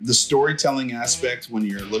The storytelling aspect, when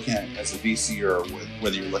you're looking at as a VC or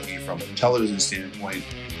whether you're looking from a television standpoint,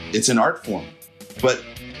 it's an art form. But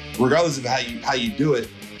regardless of how you do it,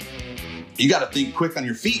 you got to think quick on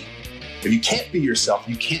your feet. If you can't be yourself,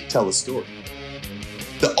 you can't tell a story.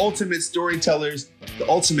 The ultimate storytellers, the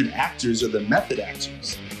ultimate actors are the method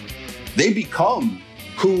actors. They become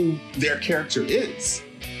who their character is.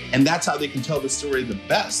 And that's how they can tell the story the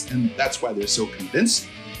best. And that's why they're so convincing.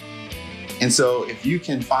 And so if you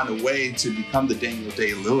can find a way to become the Daniel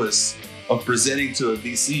Day-Lewis of presenting to a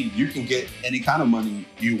VC, you can get any kind of money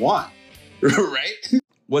you want, right?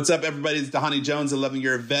 What's up, everybody? It's Dhani Jones,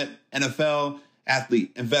 11-year vet, NFL,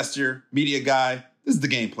 athlete, investor, media guy. This is the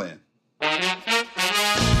game plan.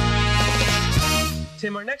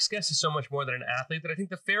 Tim, our next guest is so much more than an athlete that I think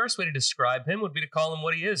the fairest way to describe him would be to call him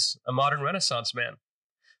what he is, a modern Renaissance man.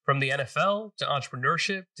 From the NFL to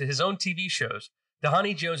entrepreneurship to his own TV shows,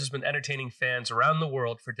 Dhani Jones has been entertaining fans around the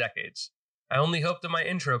world for decades. I only hope that my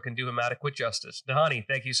intro can do him adequate justice. Dhani,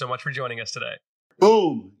 thank you so much for joining us today.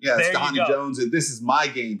 Boom. Yeah, it's Dhani Jones, and this is my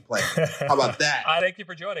game plan. How about that? Thank you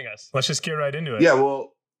for joining us. Let's just get right into it. Yeah,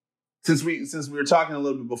 well, since we were talking a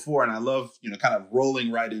little bit before, and I love, kind of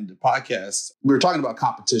rolling right into podcasts, we were talking about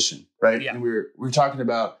competition, right? Yeah. And we were talking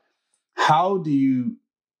about how do you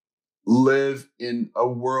live in a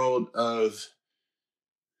world of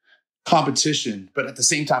competition, but at the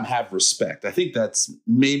same time have respect. I think that's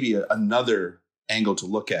maybe another angle to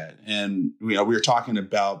look at. And we were talking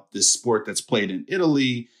about this sport that's played in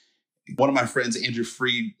Italy. One of my friends, Andrew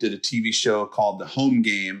Freed, did a TV show called The Home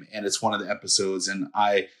Game, and it's one of the episodes. And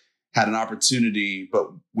I had an opportunity, but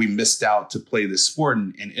we missed out to play this sport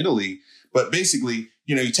in Italy. But basically,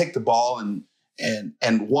 you take the ball and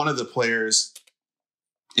one of the players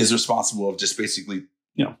is responsible of just basically,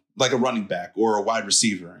 like a running back or a wide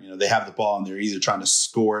receiver. They have the ball and they're either trying to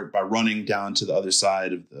score it by running down to the other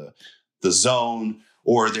side of the zone,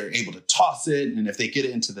 or they're able to toss it. And if they get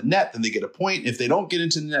it into the net, then they get a point. If they don't get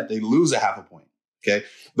into the net, they lose a half a point. Okay.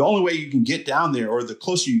 The only way you can get down there, or the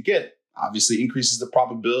closer you get, obviously increases the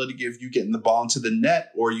probability of you getting the ball into the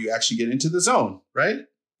net or you actually get into the zone. Right.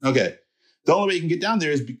 Okay. The only way you can get down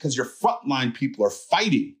there is because your frontline people are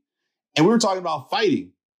fighting. And we were talking about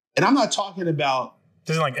fighting. And I'm not talking about.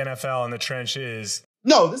 This isn't like NFL in the trenches.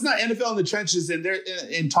 No, this is not NFL in the trenches and they're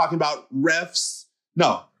talking about refs.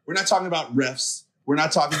 No, we're not talking about refs. We're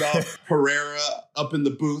not talking about Herrera up in the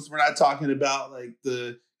booth. We're not talking about like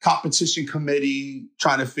the competition committee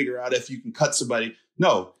trying to figure out if you can cut somebody.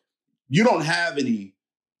 No, you don't have any,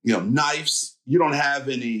 knives. You don't have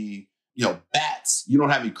any, bats. You don't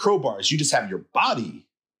have any crowbars. You just have your body.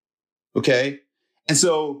 Okay. And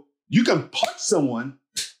so you can punch someone.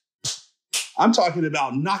 I'm talking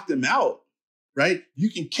about knock them out, right?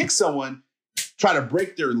 You can kick someone, try to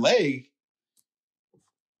break their leg.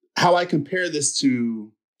 How I compare this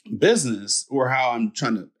to business, or how I'm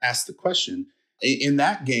trying to ask the question, in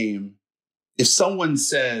that game, if someone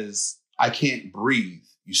says, I can't breathe,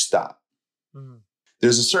 you stop. Mm-hmm.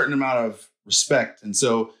 There's a certain amount of respect. And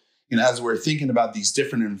so, as we're thinking about these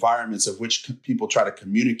different environments of which people try to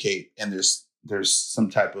communicate, and there's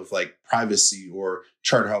some type of like privacy or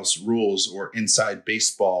chart house rules or inside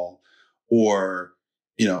baseball or,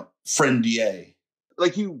 friend DA.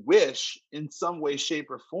 Like you wish in some way, shape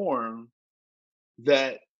or form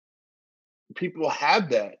that people have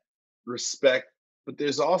that respect, but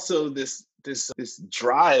there's also this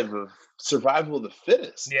drive of survival of the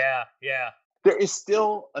fittest. Yeah. Yeah. There is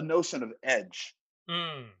still a notion of edge.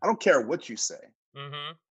 I don't care what you say.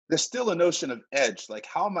 Mm-hmm. There's still a notion of edge. Like,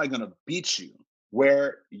 how am I going to beat you?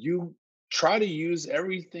 Where you try to use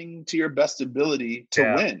everything to your best ability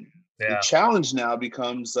to win. Yeah. The challenge now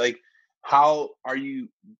becomes like, how are you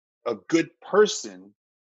a good person?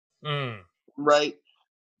 Right?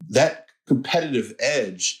 That competitive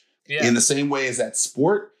edge in the same way as that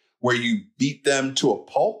sport where you beat them to a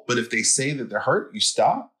pulp, but if they say that they're hurt, you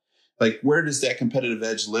stop. Like, where does that competitive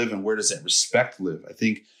edge live and where does that respect live? I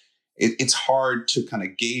think it's hard to kind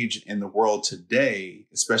of gauge in the world today,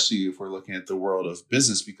 especially if we're looking at the world of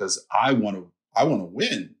business, because I want to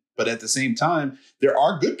win. But at the same time, there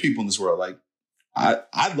are good people in this world. Like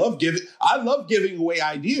I love giving away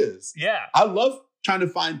ideas. Yeah. I love trying to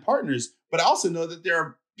find partners, but I also know that there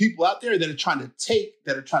are people out there that are trying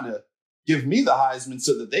to give me the Heisman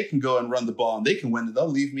so that they can go and run the ball and they can win and they'll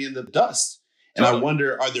leave me in the dust. And I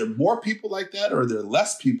wonder, are there more people like that or are there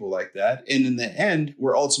less people like that? And in the end,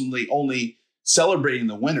 we're ultimately only celebrating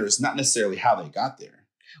the winners, not necessarily how they got there.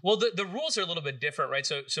 Well, the rules are a little bit different, right?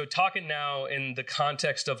 So talking now in the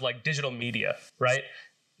context of like digital media, right?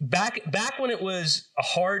 Back when it was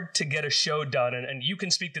hard to get a show done, and you can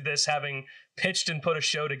speak to this having pitched and put a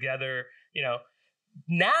show together.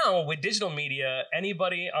 Now with digital media,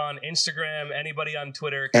 anybody on Instagram, anybody on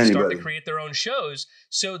Twitter can start to create their own shows.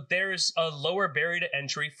 So there's a lower barrier to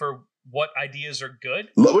entry for what ideas are good.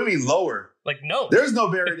 What do you mean lower? No. There's no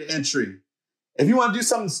barrier to entry. If you want to do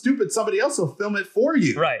something stupid, somebody else will film it for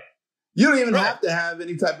you. Right. You don't even have to have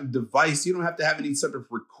any type of device. You don't have to have any type of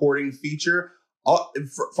recording feature.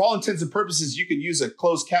 For all intents and purposes, you could use a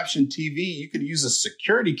closed caption TV. You could use a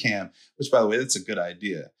security cam, which, by the way, that's a good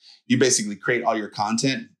idea. You basically create all your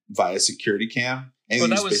content via security cam. Well,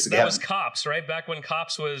 that was Cops, right? Back when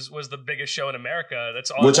Cops was the biggest show in America. That's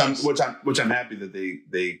all. Which I'm happy that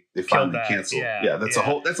they finally canceled. Yeah, that's a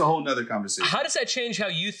whole nother conversation. How does that change how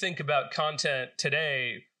you think about content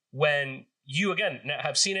today when you, again,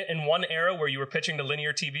 have seen it in one era where you were pitching to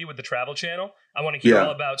linear TV with the Travel Channel? I want to hear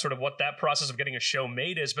all about sort of what that process of getting a show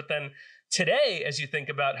made is. But then today, as you think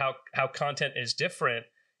about how content is different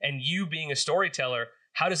and you being a storyteller,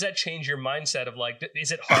 how does that change your mindset of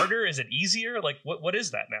is it harder? Is it easier? What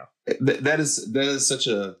is that now? That is such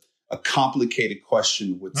a complicated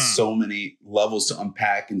question with so many levels to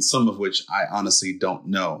unpack, and some of which I honestly don't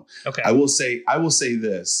know. Okay. I will say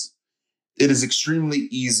this. It is extremely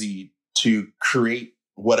easy to create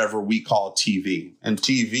whatever we call TV. And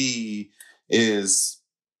TV is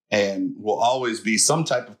and will always be some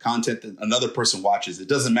type of content that another person watches. It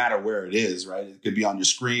doesn't matter where it is, right? It could be on your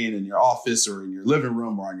screen in your office or in your living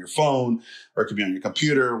room or on your phone, or it could be on your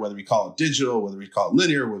computer, whether we call it digital, whether we call it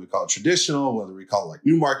linear, whether we call it traditional, whether we call it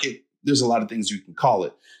new market. There's a lot of things you can call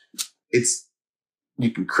it.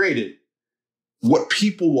 You can create it. What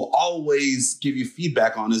people will always give you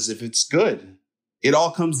feedback on is if it's good. It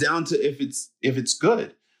all comes down to if it's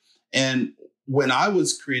good. And when I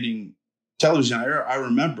was creating television, I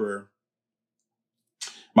remember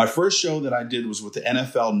my first show that I did was with the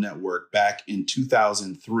NFL Network back in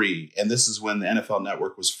 2003. And this is when the NFL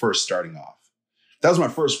Network was first starting off. That was my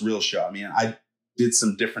first real show. I mean, I did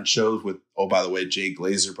some different shows with, oh, by the way, Jay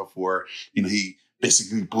Glazer before, he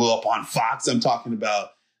basically blew up on Fox. I'm talking about,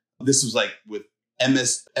 this was like with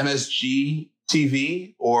MSG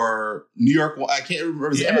TV or New York. I can't remember. It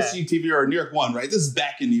was MSG TV or New York One, right? This is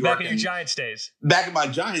back in New York. Back in your Giants days. Back in my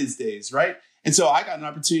Giants days, right? And so I got an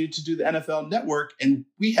opportunity to do the NFL Network, and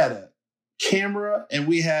we had a camera and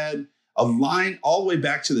we had a line all the way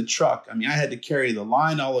back to the truck. I mean, I had to carry the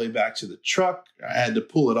line all the way back to the truck. I had to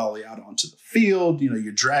pull it all the way out onto the field.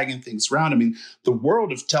 You're dragging things around. I mean, the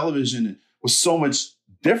world of television was so much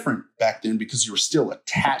different back then because you were still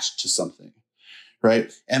attached to something,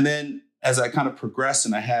 right? And then as I kind of progressed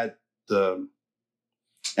and I had the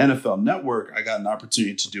NFL Network, I got an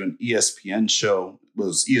opportunity to do an ESPN show. It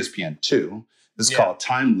was ESPN2. This is called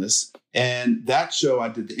Timeless. And that show, I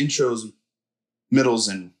did the intros, middles,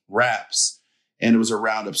 and wraps. And it was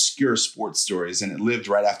around obscure sports stories. And it lived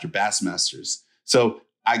right after Bassmasters. So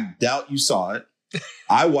I doubt you saw it.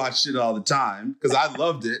 I watched it all the time because I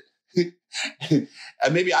loved it.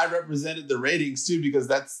 And maybe I represented the ratings too, because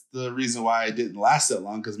that's the reason why it didn't last that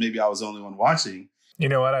long, because maybe I was the only one watching. You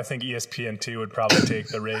know what? I think ESPN2 would probably take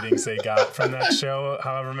the ratings they got from that show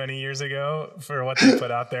however many years ago for what they put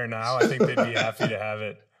out there now. I think they'd be happy to have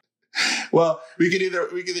it. Well, we could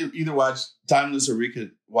either watch Timeless or we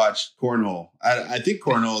could watch Cornhole. I think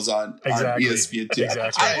Cornhole is on ESPN2.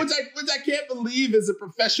 Exactly. Which I can't believe is a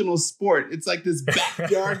professional sport. It's like this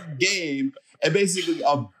backyard game, and basically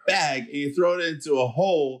a bag, and you throw it into a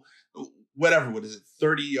hole, whatever, what is it,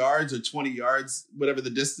 30 yards or 20 yards, whatever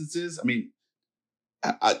the distance is. I mean,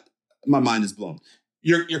 my mind is blown.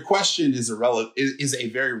 Your question is a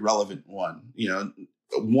very relevant one.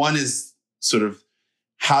 One is sort of,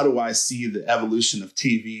 how do I see the evolution of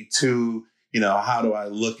TV? Two, how do I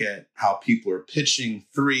look at how people are pitching?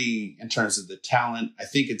 Three, in terms of the talent, I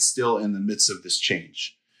think it's still in the midst of this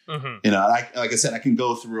change. Mm-hmm. Like I said, I can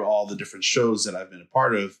go through all the different shows that I've been a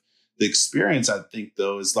part of. The experience, I think,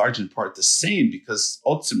 though, is large in part the same, because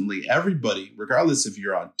ultimately everybody, regardless if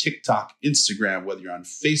you're on TikTok, Instagram, whether you're on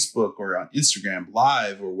Facebook or on Instagram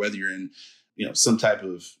Live, or whether you're in, some type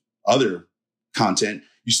of other content,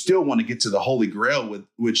 you still want to get to the holy grail,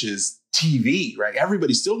 which is TV, right?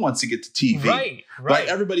 Everybody still wants to get to TV, right?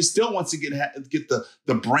 Everybody still wants to get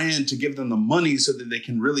the brand to give them the money so that they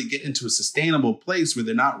can really get into a sustainable place where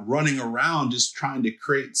they're not running around just trying to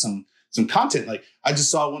create some content. Like, I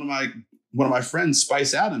just saw one of my friends,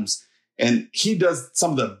 Spice Adams, and he does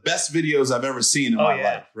some of the best videos I've ever seen in my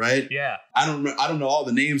life, right? Yeah. I don't know all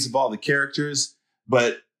the names of all the characters,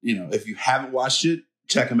 but if you haven't watched it,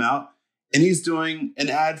 check him out. And he's doing an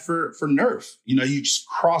ad for Nerf. You just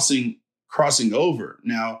crossing over.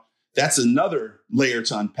 Now, that's another layer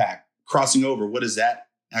to unpack. Crossing over, what does that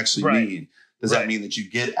actually mean? Does that mean that you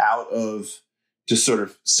get out of just sort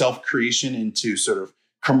of self-creation into sort of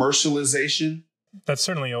commercialization? That's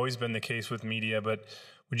certainly always been the case with media, but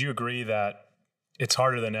would you agree that it's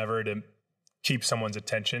harder than ever to keep someone's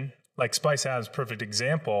attention? Like Spice Adams, perfect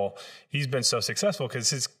example. He's been so successful because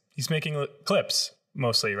he's making clips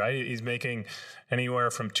mostly, right? He's making anywhere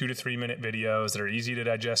from 2 to 3 minute videos that are easy to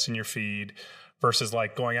digest in your feed versus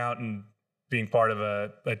like going out and being part of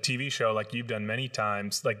a TV show like you've done many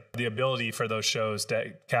times. Like the ability for those shows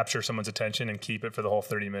to capture someone's attention and keep it for the whole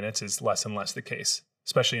 30 minutes is less and less the case,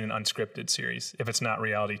 especially in an unscripted series, if it's not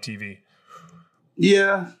reality TV.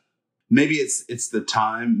 Yeah. Maybe it's the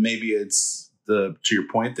time. Maybe it's to your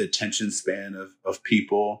point, the attention span of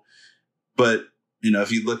people. But,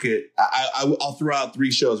 if you look at, I'll throw out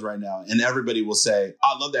 3 shows right now and everybody will say,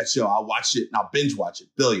 I love that show. I'll watch it and I'll binge watch it.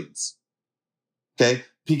 Billions. Okay.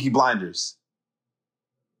 Peaky Blinders.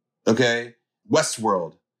 Okay.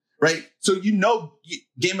 Westworld. Right. So,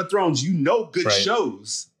 Game of Thrones, good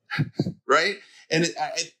shows. Right. And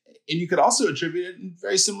you could also attribute it in a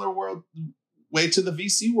very similar way to the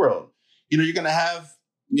VC world. You're going to have,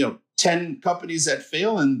 10 companies that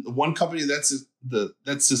fail and one company that's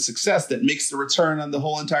a success that makes the return on the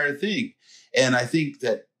whole entire thing. And I think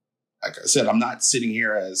that, like I said, I'm not sitting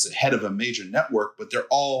here as head of a major network, but they're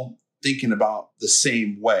all thinking about the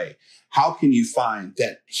same way. How can you find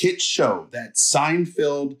that hit show, that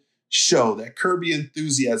Seinfeld show, that Curb Your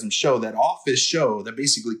Enthusiasm show, that Office show that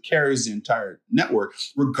basically carries the entire network,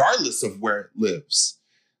 regardless of where it lives?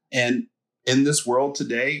 And in this world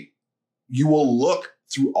today, you will look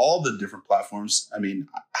through all the different platforms. I mean,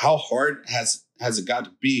 how hard has it got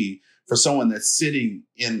to be for someone that's sitting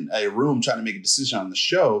in a room trying to make a decision on the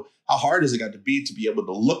show? How hard has it got to be able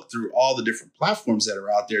to look through all the different platforms that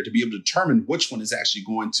are out there to be able to determine which one is actually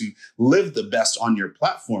going to live the best on your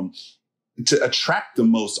platform, to attract the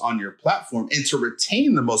most on your platform, and to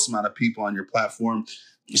retain the most amount of people on your platform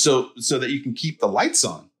so that you can keep the lights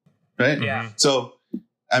on, right? Yeah. So,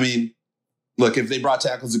 I mean, look, if they brought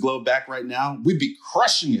Tackles the Globe back right now, we'd be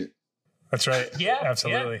crushing it. That's right. Yeah,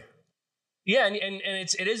 absolutely. Yeah, and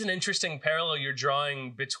it is an interesting parallel you're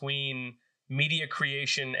drawing between media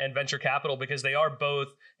creation and venture capital, because they are both,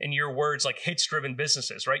 in your words, like hits-driven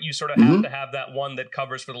businesses, right? You sort of have to have that one that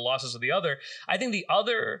covers for the losses of the other. I think the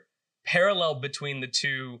other parallel between the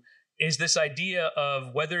two is this idea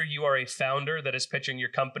of whether you are a founder that is pitching your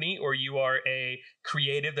company or you are a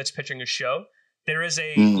creative that's pitching a show. There is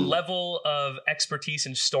a level of expertise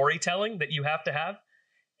in storytelling that you have to have.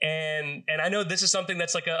 And I know this is something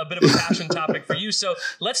that's like a bit of a passion topic for you. So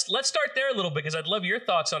let's start there a little bit, because I'd love your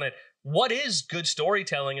thoughts on it. What is good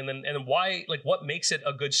storytelling, and why, like, what makes it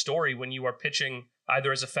a good story when you are pitching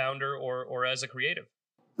either as a founder or as a creative?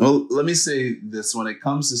 Well, let me say this. When it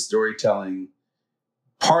comes to storytelling,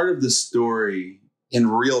 part of the story in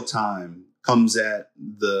real time comes at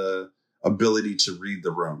the ability to read the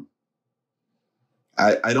room.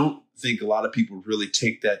 I don't think a lot of people really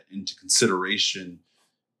take that into consideration.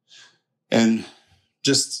 And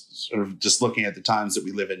just looking at the times that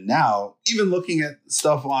we live in now, even looking at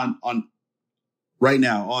stuff on right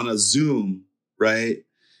now on a Zoom, right?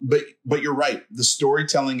 But you're right. The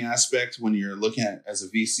storytelling aspect, when you're looking at as a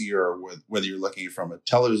VC or whether you're looking from a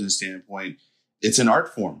television standpoint, it's an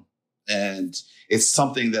art form. And it's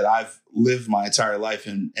something that I've lived my entire life.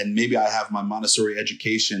 And maybe I have my Montessori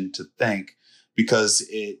education to thank, because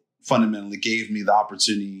it fundamentally gave me the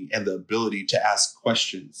opportunity and the ability to ask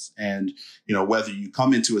questions. And, whether you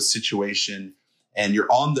come into a situation and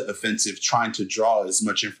you're on the offensive trying to draw as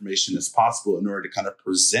much information as possible in order to kind of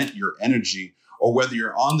present your energy, or whether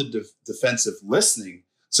you're on the defensive listening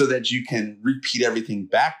so that you can repeat everything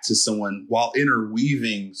back to someone while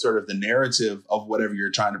interweaving sort of the narrative of whatever you're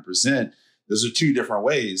trying to present. Those are 2 different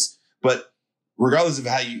ways. But regardless of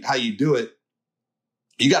how you do it,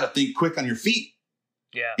 you got to think quick on your feet.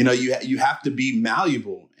 Yeah. You have to be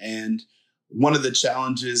malleable. And one of the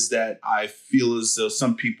challenges that I feel as though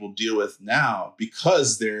some people deal with now,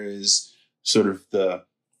 because there is sort of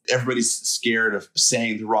everybody's scared of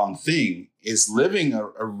saying the wrong thing, is living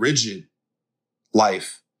a rigid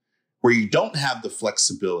life where you don't have the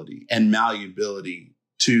flexibility and malleability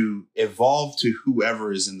to evolve to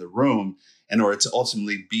whoever is in the room in order to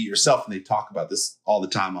ultimately be yourself. And they talk about this all the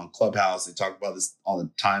time on Clubhouse. They talk about this all the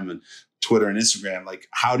time on Twitter and Instagram. Like,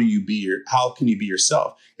 how can you be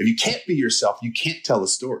yourself? If you can't be yourself, you can't tell a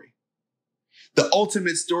story. The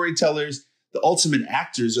ultimate storytellers, the ultimate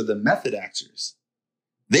actors, are the method actors.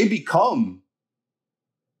 They become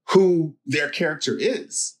who their character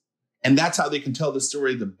is. And that's how they can tell the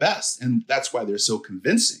story the best. And that's why they're so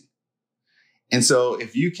convincing. And so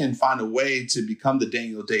if you can find a way to become the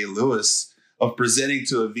Daniel Day-Lewis of presenting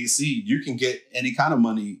to a VC, you can get any kind of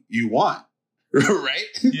money you want, right?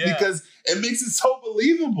 Yeah. Because it makes it so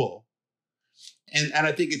believable. And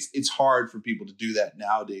I think it's hard for people to do that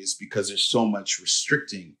nowadays because there's so much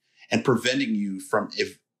restricting and preventing you from,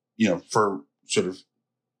 for sort of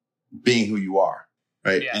being who you are,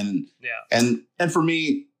 right? Yeah. And for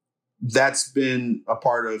me, that's been a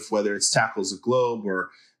part of whether it's Tackles the Globe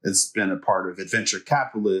or it's been a part of Adventure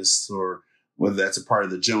Capitalists, or whether that's a part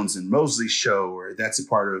of the Jones and Mosley show, or that's a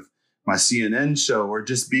part of my CNN show, or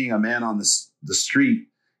just being a man on the street,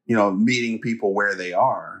 meeting people where they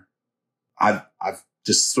are. I've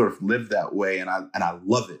just sort of lived that way, and I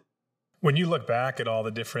love it. When you look back at all the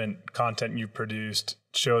different content you've produced,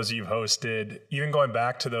 shows you've hosted, even going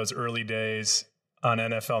back to those early days on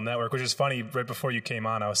NFL Network, which is funny, right before you came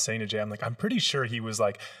on, I was saying to Jay, I'm like, I'm pretty sure he was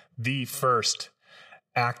like the first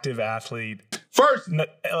active athlete. First, on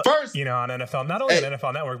NFL, not only on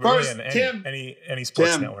NFL Network, but really on any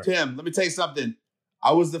sports network. Tim, let me tell you something.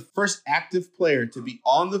 I was the first active player to be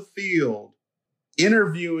on the field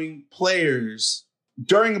interviewing players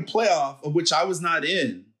during a playoff of which I was not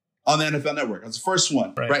in on the NFL Network. I was the first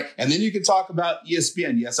one, right? And then you can talk about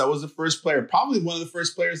ESPN. Yes, I was the first player, probably one of the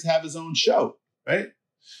first players to have his own show, right?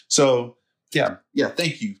 So, yeah.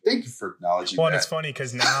 Thank you for acknowledging that. Well, and it's funny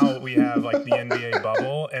because now we have like the NBA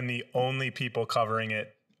bubble, and the only people covering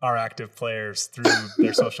it are active players through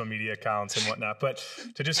their social media accounts and whatnot. But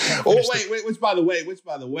to just kind of which by the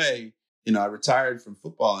way, I retired from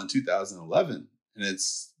football in 2011, and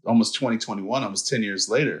it's almost 2021, almost 10 years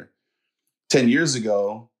later. 10 years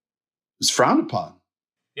ago, it was frowned upon.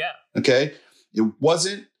 Yeah. Okay. It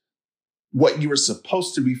wasn't what you were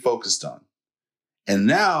supposed to be focused on. And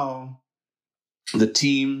now the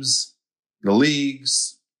teams, the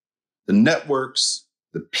leagues, the networks,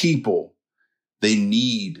 the people, they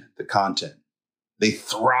need the content. They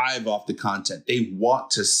thrive off the content. They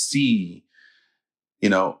want to see,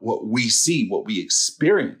 what we see, what we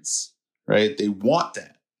experience, right? They want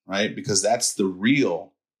that, right? Because that's the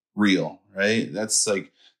real, right? That's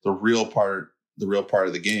like the real part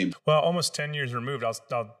of the game. Well, almost 10 years removed,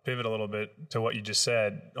 I'll pivot a little bit to what you just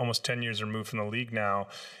said. Almost 10 years removed from the league now.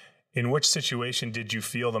 In which situation did you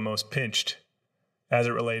feel the most pinched as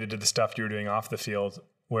it related to the stuff you were doing off the field,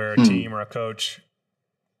 where a team or a coach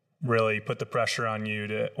really put the pressure on you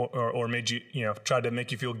to, or made you, tried to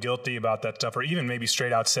make you feel guilty about that stuff, or even maybe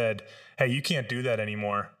straight out said, hey, you can't do that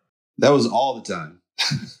anymore? That was all the time.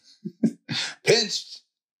 Pinched.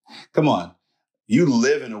 Come on. You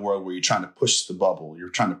live in a world where you're trying to push the bubble. You're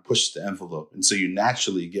trying to push the envelope. And so you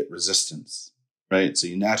naturally get resistance, right? So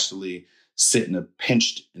you naturally sit in a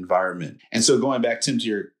pinched environment. And so going back, Tim, to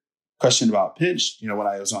your question about pinched, when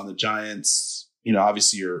I was on the Giants,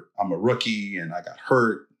 obviously I'm a rookie and I got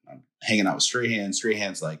hurt. I'm hanging out with stray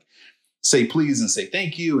hands like say please and say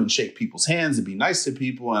thank you and shake people's hands and be nice to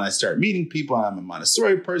people. And I start meeting people. I'm a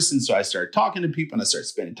Montessori person. So I start talking to people and I start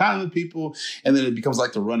spending time with people. And then it becomes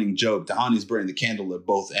like the running joke. Dhani's burning the candle at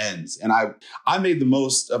both ends. And I made the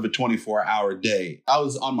most of a 24-hour day. I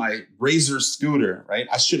was on my Razor scooter, right?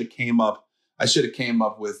 I should have came up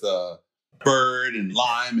with Bird and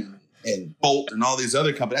Lime and Bolt and all these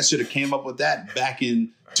other companies. I should have came up with that back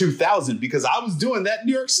in 2000 because I was doing that in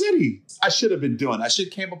New York City. I should have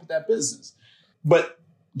came up with that business. But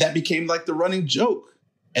that became like the running joke.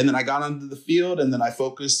 And then I got onto the field and then I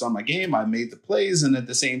focused on my game. I made the plays. And at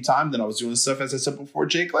the same time, then I was doing stuff, as I said before,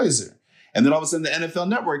 Jay Glazer. And then all of a sudden the NFL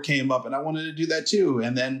Network came up and I wanted to do that too.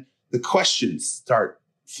 And then the questions start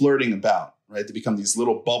flirting about, right? They become these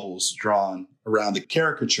little bubbles drawn around the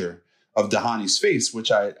caricature of Dhani's face, which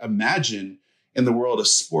I imagine in the world of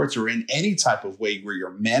sports or in any type of way where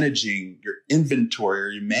you're managing your inventory or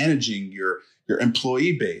you're managing your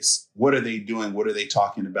employee base. What are they doing? What are they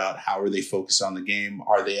talking about? How are they focused on the game?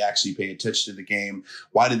 Are they actually paying attention to the game?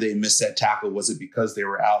 Why did they miss that tackle? Was it because they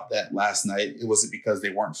were out that last night? Was it because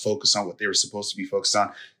they weren't focused on what they were supposed to be focused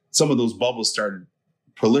on? Some of those bubbles started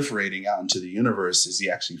proliferating out into the universe as he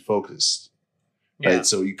actually focused. Right. Yeah.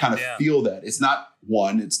 So you kind of feel that it's not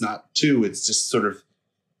one, it's not two, it's just sort of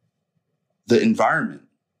the environment.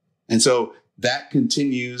 And so that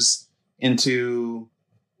continues into,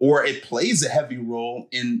 or it plays a heavy role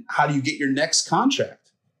in how do you get your next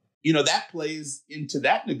contract? That plays into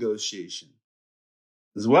that negotiation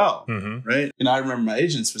as well. Mm-hmm. Right. And I remember my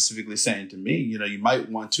agent specifically saying to me, you might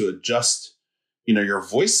want to adjust, your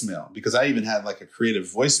voicemail, because I even had like a creative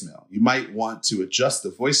voicemail. You might want to adjust the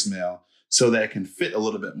voicemail so that it can fit a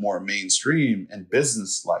little bit more mainstream and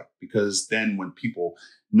business-like, because then when people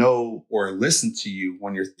know or listen to you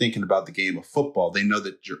when you're thinking about the game of football, they know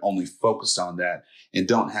that you're only focused on that and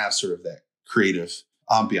don't have sort of that creative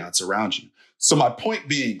ambiance around you. So my point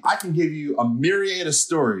being, I can give you a myriad of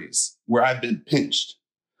stories where I've been pinched,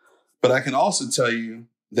 but I can also tell you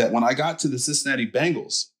that when I got to the Cincinnati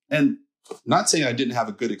Bengals, and I'm not saying I didn't have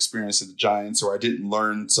a good experience at the Giants or I didn't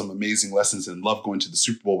learn some amazing lessons and love going to the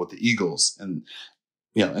Super Bowl with the Eagles and,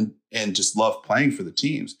 and just love playing for the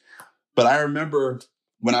teams. But I remember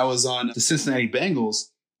when I was on the Cincinnati Bengals,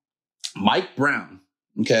 Mike Brown,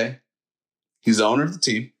 okay, he's the owner of the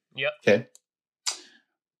team. Yep. Okay.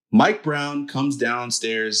 Mike Brown comes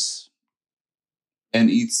downstairs and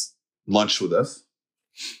eats lunch with us.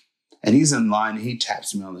 And he's in line and he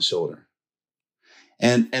taps me on the shoulder.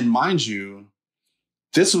 And mind you,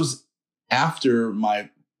 this was after my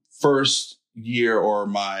first year or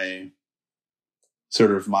my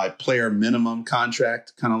player minimum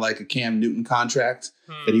contract, kind of like a Cam Newton contract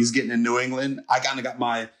that he's getting in New England. I kind of got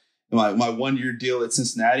my 1 year deal at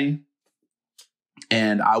Cincinnati,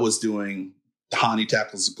 and I was doing Dhani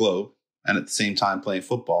tackles the globe and at the same time playing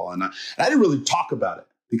football. And I didn't really talk about it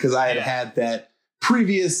because I had that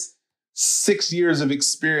previous 6 years of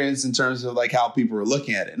experience in terms of like how people were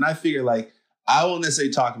looking at it. And I figured like, I won't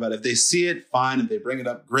necessarily talk about it. If they see it, fine. If they bring it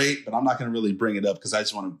up, great. But I'm not going to really bring it up because I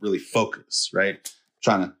just want to really focus, right?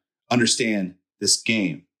 Trying to understand this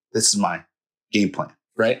game. This is my game plan,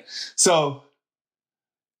 right? So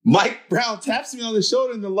Mike Brown taps me on the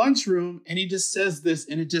shoulder in the lunchroom and he just says this,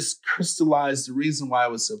 and it just crystallized the reason why I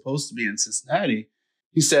was supposed to be in Cincinnati.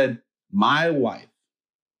 He said, "My wife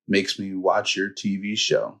makes me watch your TV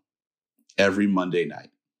show every Monday night."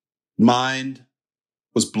 Mind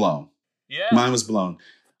was blown. Yeah. Mine was blown.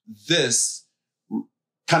 This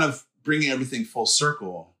kind of bringing everything full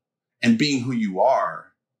circle and being who you are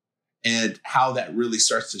and how that really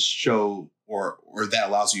starts to show or that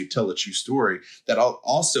allows you to tell a true story that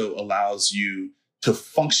also allows you to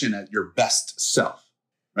function at your best self,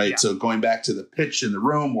 right? Yeah. So going back to the pitch in the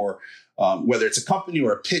room or whether it's a company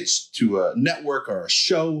or a pitch to a network or a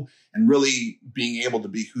show and really being able to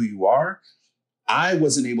be who you are, I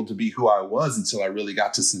wasn't able to be who I was until I really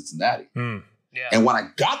got to Cincinnati. Yeah. And when I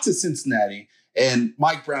got to Cincinnati and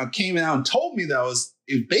Mike Brown came out and told me that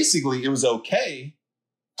it was okay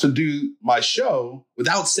to do my show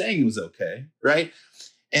without saying it was okay, right?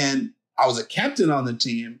 And I was a captain on the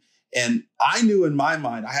team, and I knew in my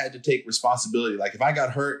mind I had to take responsibility. Like if I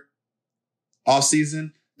got hurt off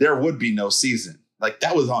season, there would be no season. Like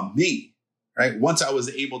that was on me, right? Once I was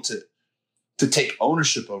able to take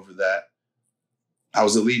ownership over that, I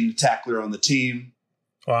was a leading tackler on the team.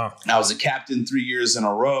 Wow. I was a captain 3 years in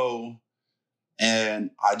a row. And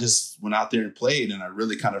I just went out there and played, and I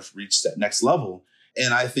really kind of reached that next level.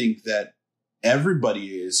 And I think that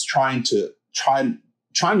everybody is trying to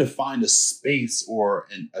find a space or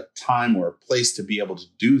a time or a place to be able to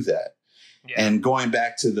do that. Yeah. And going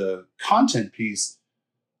back to the content piece,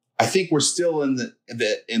 I think we're still in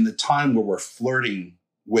the time where we're flirting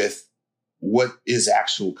with what is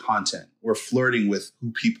actual content. We're flirting with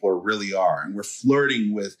who people really are, and we're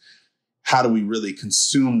flirting with how do we really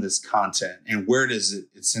consume this content and where does it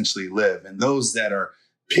essentially live? And those that are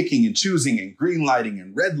picking and choosing and green lighting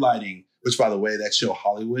and red lighting, which by the way, that show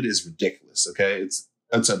Hollywood is ridiculous. Okay.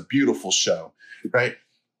 It's a beautiful show, right?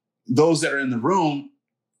 Those that are in the room,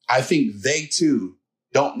 I think they too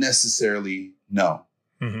don't necessarily know.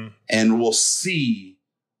 Mm-hmm. And we'll see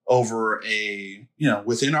over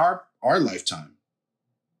within our lifetime,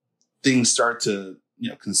 things start to,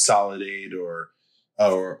 consolidate or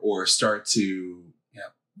start to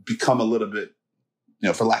become a little bit,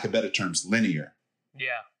 for lack of better terms, linear.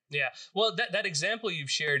 Yeah. Yeah. Well, that example you've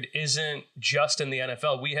shared isn't just in the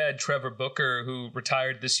NFL. We had Trevor Booker, who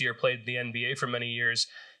retired this year, played the NBA for many years,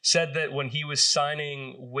 said that when he was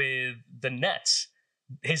signing with the Nets,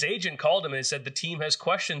 his agent called him and said, the team has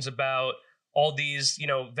questions about all these,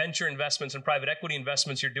 venture investments and private equity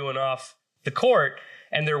investments you're doing off the court,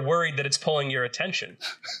 and they're worried that it's pulling your attention.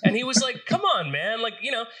 And he was like, come on, man. Like,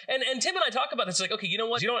 and Tim and I talk about this, like, okay, you know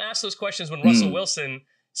what? You don't ask those questions when Russell Wilson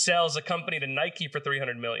sells a company to Nike for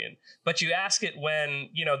 $300 million, but you ask it when,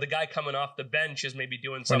 the guy coming off the bench is maybe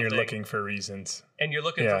doing something. When you're looking for reasons. And you're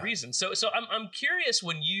looking for reasons. So I'm curious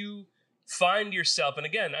when you find yourself, and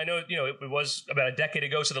again, I know, it was about a decade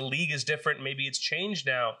ago, so the league is different. Maybe it's changed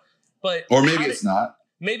now, or maybe it's not.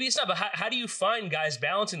 Maybe it's not, but how do you find guys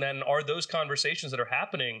balancing that? And are those conversations that are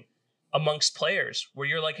happening amongst players where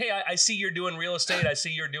you're like, hey, I see you're doing real estate. I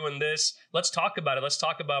see you're doing this. Let's talk about it. Let's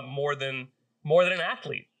talk about more than an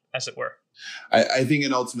athlete, as it were. I think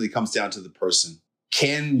it ultimately comes down to the person.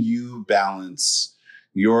 Can you balance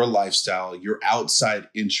your lifestyle, your outside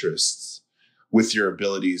interests with your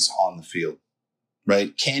abilities on the field,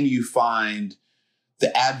 right? Can you find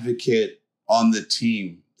the advocate on the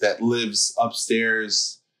team that lives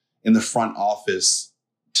upstairs in the front office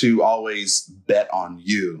to always bet on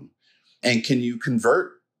you? And can you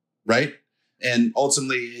convert, right? And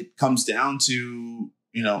ultimately it comes down to,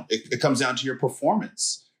 it comes down to your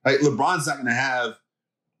performance, right? LeBron's not going to have,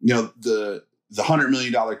 the $100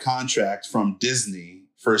 million contract from Disney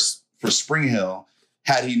for Spring Hill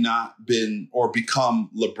had he not been or become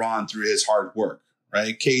LeBron through his hard work,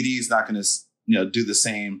 right? KD is not going to, do the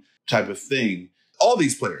same type of thing. All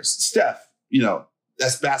these players, Steph,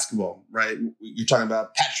 that's basketball, right? You're talking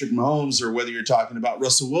about Patrick Mahomes or whether you're talking about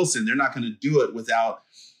Russell Wilson, they're not going to do it without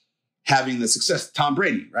having the success. Tom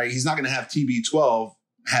Brady, right? He's not going to have TB12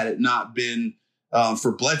 had it not been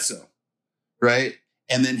for Bledsoe, right?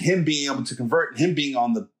 And then him being able to convert, him being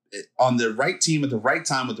on the right team at the right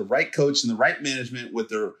time with the right coach and the right management with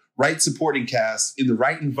the right supporting cast in the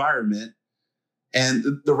right environment and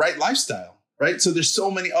the right lifestyle, right? So there's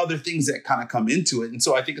so many other things that kind of come into it. And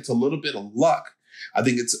so I think it's a little bit of luck. I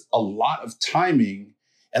think it's a lot of timing.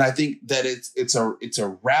 And I think that it's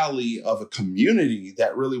a rally of a community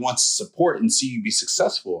that really wants to support and see you be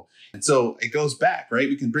successful. And so it goes back, right?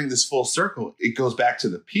 We can bring this full circle. It goes back to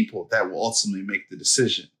the people that will ultimately make the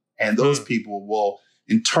decision. And those people will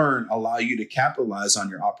in turn allow you to capitalize on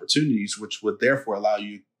your opportunities, which would therefore allow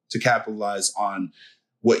you to capitalize on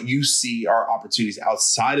what you see are opportunities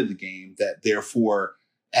outside of the game that therefore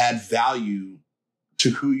add value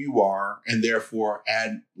to who you are and therefore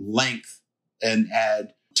add length and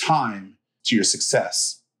add time to your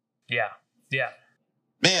success. Yeah. Yeah.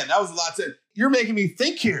 Man, that was a lot you're making me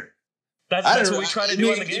think here. That's what we try to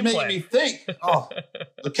do on the game plan. You're making me think. Oh,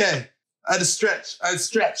 okay. I had to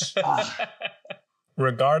stretch.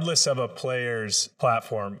 Regardless of a player's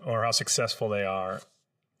platform or how successful they are,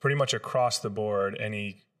 pretty much across the board,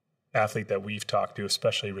 any athlete that we've talked to,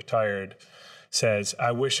 especially retired, says,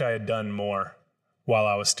 I wish I had done more while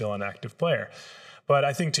I was still an active player. But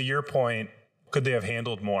I think to your point, could they have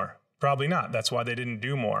handled more? Probably not. That's why they didn't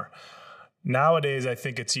do more. Nowadays, I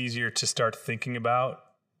think it's easier to start thinking about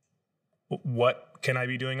what can I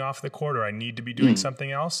be doing off the court, or I need to be doing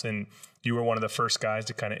something else. And you were one of the first guys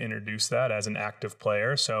to kind of introduce that as an active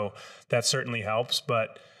player. So that certainly helps.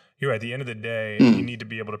 But you're right, at the end of the day, you need to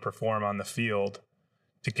be able to perform on the field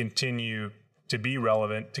to continue to be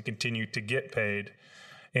relevant, to continue to get paid.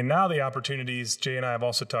 And now the opportunities, Jay and I have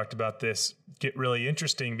also talked about this, get really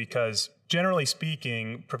interesting because generally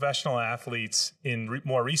speaking, professional athletes in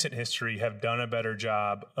more recent history have done a better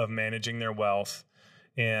job of managing their wealth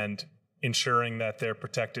and ensuring that they're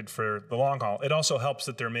protected for the long haul. It also helps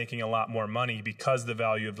that they're making a lot more money because the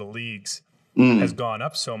value of the leagues has gone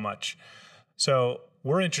up so much. So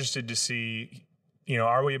we're interested to see,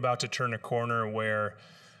 are we about to turn a corner where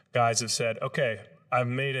guys have said, okay, I've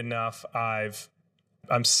made enough.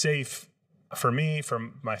 I'm safe for me,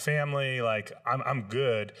 for my family. Like I'm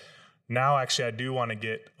good. Now, actually, I do want to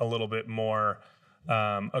get a little bit more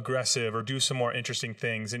aggressive or do some more interesting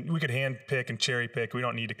things. And we could hand pick and cherry pick. We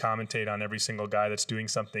don't need to commentate on every single guy that's doing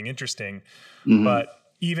something interesting. But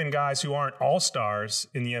even guys who aren't all-stars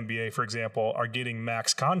in the NBA, for example, are getting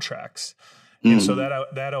max contracts. And so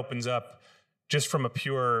that opens up, just from a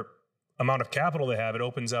pure amount of capital they have, it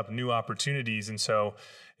opens up new opportunities. And so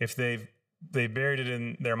if they buried it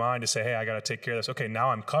in their mind to say, hey, I got to take care of this. Okay,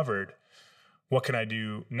 now I'm covered. What can I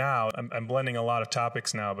do now? I'm blending a lot of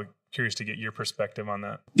topics now, but curious to get your perspective on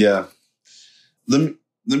that. Yeah. Let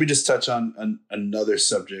me just touch on another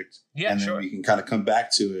subject. Yeah, and sure. then we can kind of come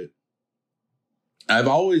back to it. I've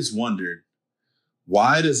always wondered,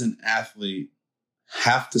 why does an athlete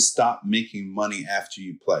have to stop making money after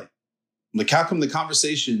you play? Like, how come the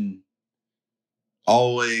conversation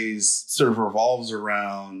always sort of revolves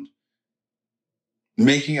around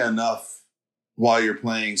making enough while you're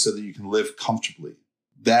playing so that you can live comfortably?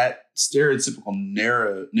 That stereotypical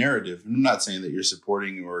narrative, and I'm not saying that you're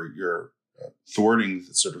supporting or you're thwarting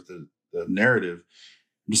sort of the narrative.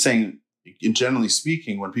 I'm just saying, generally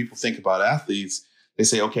speaking, when people think about athletes, they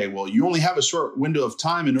say, okay, well, you only have a short window of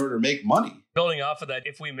time in order to make money. Building off of that,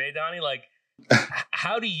 if we may, Dhani, like,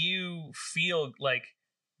 how do you feel like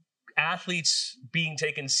athletes being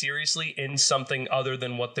taken seriously in something other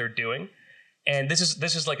than what they're doing? And this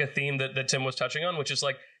is like a theme that Tim was touching on, which is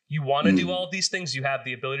like, you want to do all of these things, you have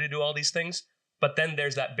the ability to do all these things, but then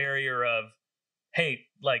there's that barrier of, hey,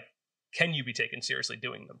 like, can you be taken seriously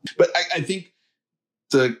doing them? But I think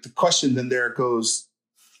the question then there goes,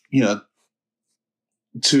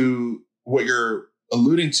 to what you're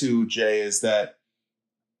alluding to, Jay, is that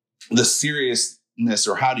the seriousness,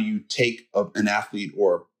 or how do you take an athlete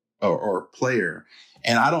or player?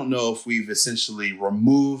 And I don't know if we've essentially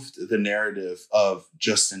removed the narrative of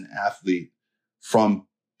just an athlete from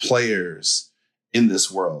players in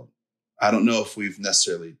this world. I don't know if we've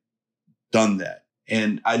necessarily done that.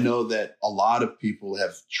 And I know that a lot of people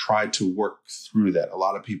have tried to work through that. A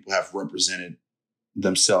lot of people have represented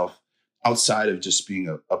themselves outside of just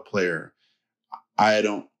being a player. I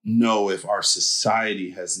don't know if our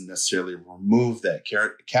society has necessarily removed that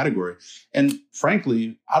category. And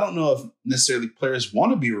frankly, I don't know if necessarily players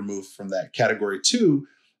want to be removed from that category too,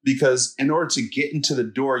 because in order to get into the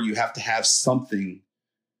door, you have to have something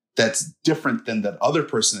that's different than that other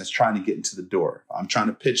person that's trying to get into the door. If I'm trying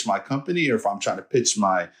to pitch my company, or if I'm trying to pitch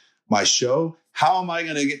my show, how am I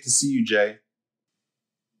going to get to see you, Jay?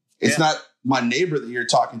 It's not my neighbor that you're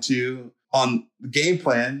talking to on the game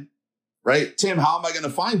plan, right? Tim, how am I going to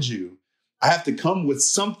find you? I have to come with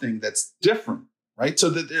something that's different, right? So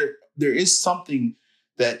that there is something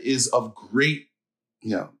that is of great,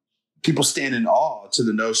 people stand in awe to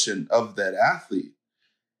the notion of that athlete.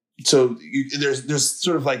 So there's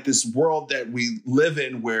sort of like this world that we live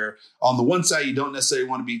in where on the one side, you don't necessarily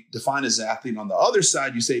want to be defined as an athlete. On the other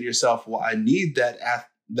side, you say to yourself, well, I need that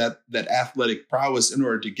athletic prowess in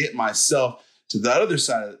order to get myself to the other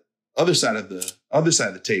side of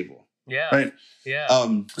the table. Yeah. Right. Yeah.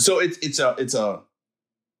 So it's a,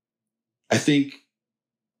 I think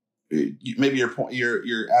maybe your point,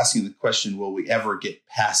 you're asking the question, will we ever get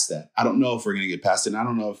past that? I don't know if we're going to get past it. And I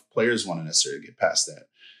don't know if players want to necessarily get past that,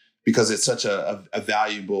 because it's such a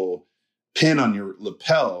valuable pin on your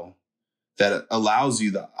lapel that allows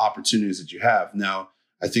you the opportunities that you have. Now,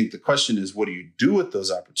 I think the question is, what do you do with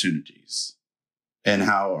those opportunities? And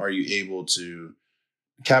how are you able to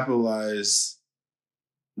capitalize,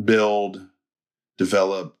 build,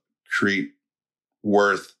 develop, create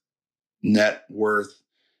worth, net worth,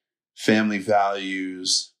 family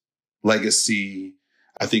values, legacy?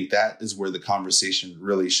 I think that is where the conversation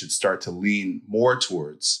really should start to lean more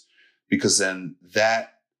towards, because then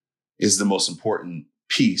that is the most important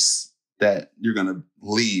piece that you're going to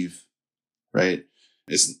leave, right?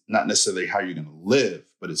 It's not necessarily how you're going to live,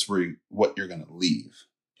 but it's what you're going to leave.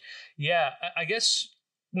 Yeah, I guess,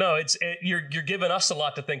 no, you're giving us a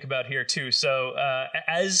lot to think about here too. So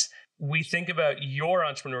as we think about your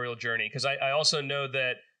entrepreneurial journey, because I also know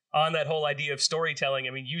that on that whole idea of storytelling, I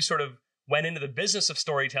mean, you sort of went into the business of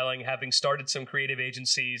storytelling, having started some creative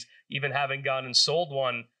agencies, even having gone and sold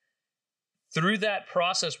one. Through that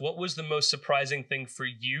process, what was the most surprising thing for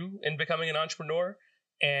you in becoming an entrepreneur?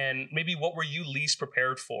 And maybe what were you least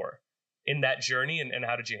prepared for in that journey, and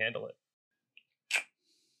how did you handle it?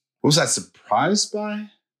 What was I surprised by?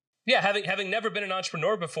 Yeah, having never been an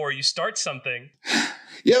entrepreneur before, you start something.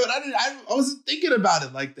 Yeah, but I wasn't thinking about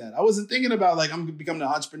it like that. I wasn't thinking about like I'm becoming an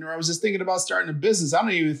entrepreneur. I was just thinking about starting a business. I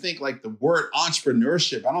don't even think like the word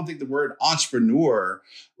entrepreneurship. I don't think the word entrepreneur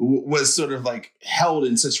was sort of like held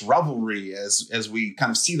in such revelry as we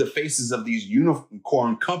kind of see the faces of these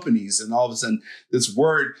unicorn companies, and all of a sudden this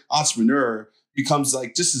word entrepreneur becomes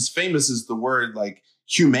like just as famous as the word like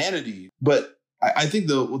humanity. But I think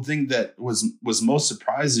the thing that was most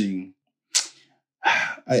surprising,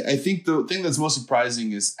 I think the thing that's most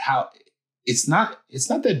surprising is how it's not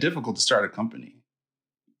that difficult to start a company.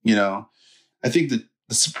 I think that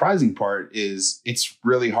the surprising part is it's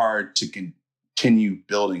really hard to continue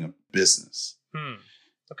building a business.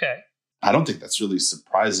 Okay. I don't think that's really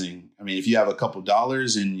surprising. I mean, if you have a couple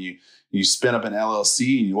dollars and you spin up an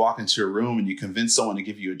LLC and you walk into a room and you convince someone to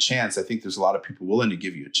give you a chance, I think there's a lot of people willing to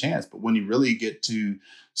give you a chance. But when you really get to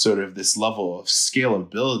sort of this level of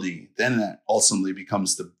scalability, then that ultimately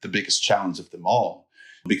becomes the biggest challenge of them all,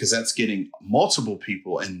 because that's getting multiple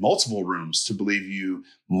people in multiple rooms to believe you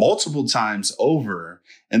multiple times over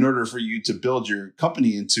in order for you to build your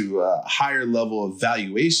company into a higher level of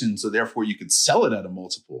valuation. So therefore you could sell it at a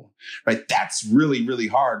multiple, right? That's really, really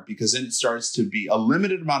hard, because then it starts to be a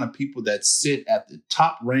limited amount of people that sit at the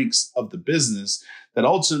top ranks of the business that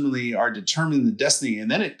ultimately are determining the destiny. And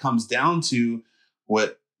then it comes down to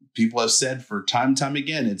what people have said for time and time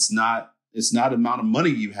again. It's not the amount of money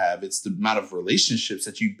you have. It's the amount of relationships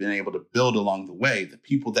that you've been able to build along the way, the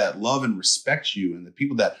people that love and respect you, and the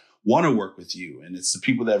people that want to work with you. And it's the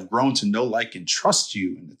people that have grown to know, like, and trust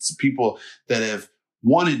you. And it's the people that have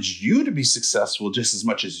wanted you to be successful just as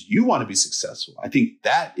much as you want to be successful. I think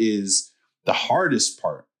that is the hardest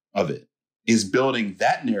part of it, is building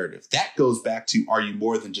that narrative. That goes back to, are you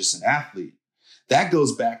more than just an athlete? That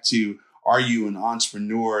goes back to, are you an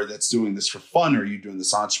entrepreneur that's doing this for fun? Or are you doing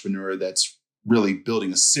this entrepreneur that's really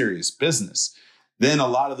building a serious business? Then a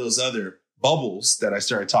lot of those other bubbles that I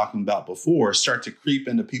started talking about before start to creep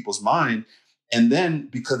into people's mind. And then,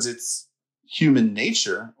 because it's human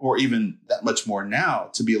nature, or even that much more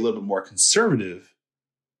now, to be a little bit more conservative,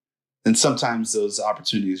 then sometimes those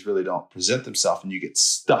opportunities really don't present themselves and you get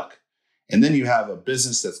stuck. And then you have a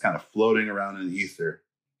business that's kind of floating around in the ether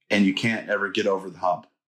and you can't ever get over the hump.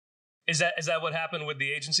 Is that what happened with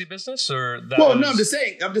the agency business, or that? Well, no, I'm just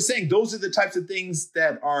saying those are the types of things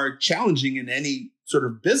that are challenging in any sort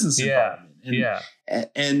of business environment.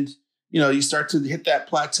 And you start to hit that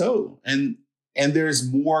plateau, and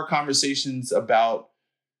there's more conversations about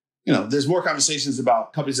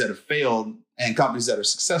companies that have failed and companies that are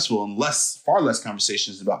successful, and far less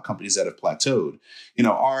conversations about companies that have plateaued.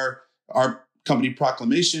 Our company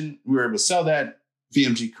Proclamation, we were able to sell that.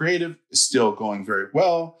 VMG Creative is still going very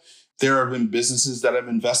well. There have been businesses that I've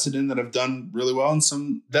invested in that have done really well and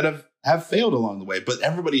some that have failed along the way, but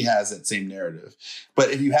everybody has that same narrative. But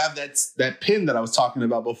if you have that pin that I was talking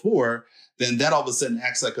about before, then that all of a sudden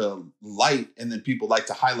acts like a light, and then people like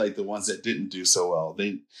to highlight the ones that didn't do so well.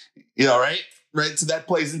 Right? So that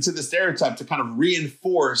plays into the stereotype to kind of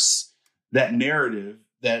reinforce that narrative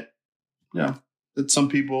that some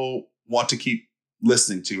people want to keep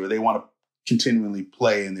listening to, or they want to continually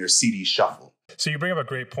play in their CD shuffle. So you bring up a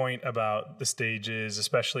great point about the stages,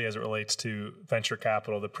 especially as it relates to venture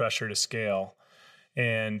capital, the pressure to scale.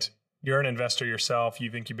 And you're an investor yourself.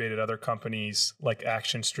 You've incubated other companies like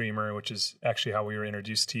Action Streamer, which is actually how we were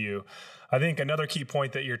introduced to you. I think another key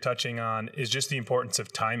point that you're touching on is just the importance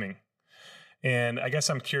of timing. And I guess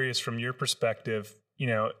I'm curious from your perspective,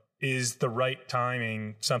 is the right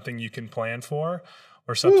timing something you can plan for,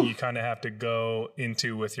 or something you kind of have to go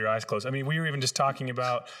into with your eyes closed? I mean, we were even just talking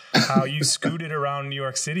about how you scooted around New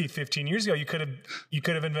York City 15 years ago. You could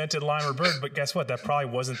have invented Lime Bird, but guess what? That probably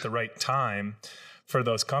wasn't the right time for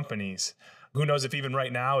those companies. Who knows if even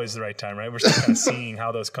right now is the right time, right? We're still kind of seeing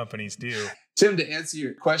how those companies do. Tim, to answer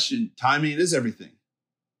your question, timing is everything.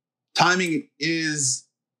 Timing is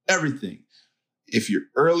everything. If you're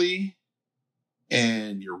early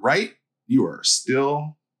and you're right, you are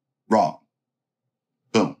still wrong.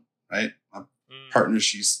 Boom, right? My partner,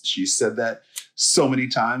 she said that so many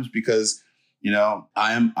times because,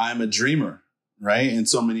 I'm a dreamer, right? And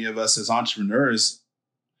so many of us as entrepreneurs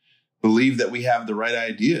believe that we have the right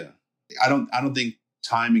idea. I don't think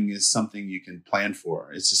timing is something you can plan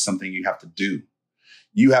for. It's just something you have to do.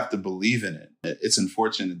 You have to believe in it. It's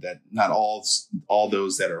unfortunate that not all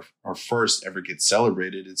those that are first ever get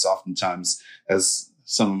celebrated. It's oftentimes, as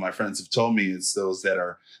some of my friends have told me, it's those that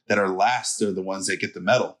are last are the ones that get the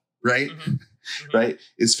medal, right? Mm-hmm. Mm-hmm. Right?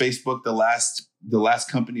 Is Facebook the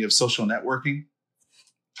last company of social networking?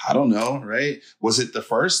 I don't know, right? Was it the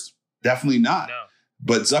first? Definitely not. No.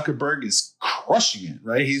 But Zuckerberg is crushing it,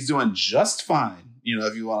 right? He's doing just fine.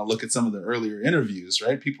 If you want to look at some of the earlier interviews,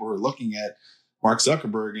 right? People were looking at Mark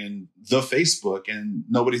Zuckerberg and the Facebook, and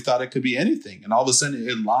nobody thought it could be anything. And all of a sudden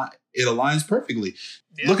it aligns perfectly.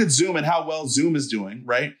 Yeah. Look at Zoom and how well Zoom is doing,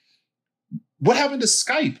 right? What happened to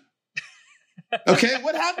Skype? Okay,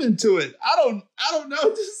 what happened to it? I don't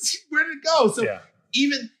know. Where did it go? So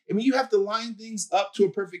you have to line things up to a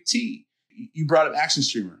perfect T. You brought up Action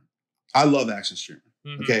Streamer. I love Action Streamer.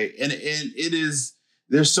 Mm-hmm. Okay, and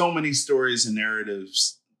there's so many stories and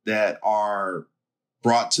narratives that are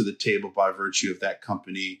brought to the table by virtue of that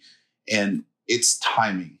company, and its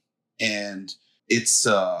timing and its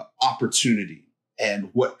opportunity and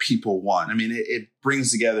what people want. I mean, it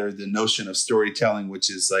brings together the notion of storytelling,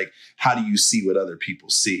 which is like, how do you see what other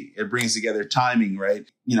people see? It brings together timing, right?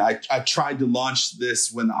 I tried to launch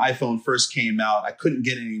this when the iPhone first came out. I couldn't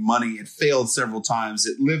get any money. It failed several times.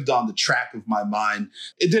 It lived on the track of my mind.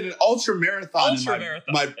 It did an ultra marathon in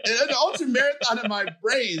my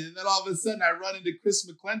brain. And then all of a sudden I run into Chris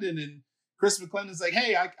McClendon, and Chris McClendon's like,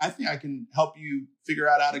 hey, I think I can help you figure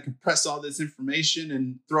out how to compress all this information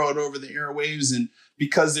and throw it over the airwaves. And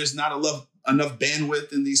because there's not enough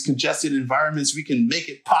bandwidth in these congested environments, we can make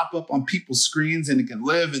it pop up on people's screens, and it can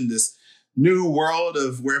live in this new world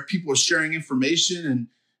of where people are sharing information.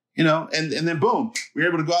 And, and then boom, we're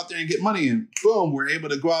able to go out there and get money, and boom, we're able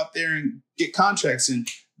to go out there and get contracts. And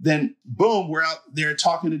then boom, we're out there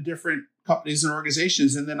talking to different companies and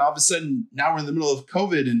organizations. And then all of a sudden now we're in the middle of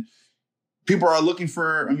COVID, and people are looking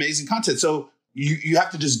for amazing content. So you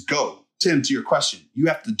have to just go. Tim, to your question, you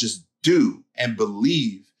have to just do and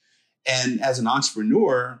believe. And as an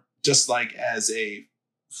entrepreneur, just like as a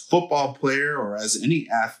football player or as any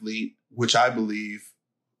athlete, which I believe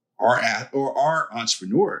are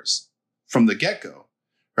entrepreneurs from the get-go,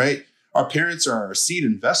 right? Our parents are our seed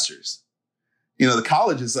investors. The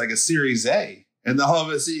college is like a Series A. And then all of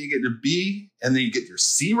a sudden you get your B, and then you get your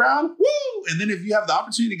C round. Woo! And then if you have the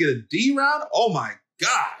opportunity to get a D round, oh my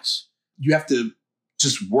gosh, you have to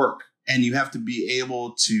just work, and you have to be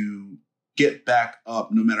able to get back up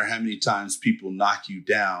no matter how many times people knock you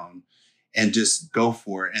down. and just go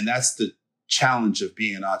for it. And that's the challenge of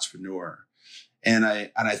being an entrepreneur. And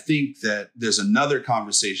I think that there's another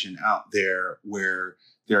conversation out there where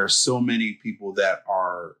there are so many people that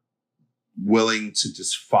are willing to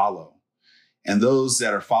just follow. And those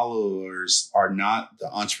that are followers are not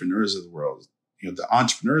the entrepreneurs of the world. The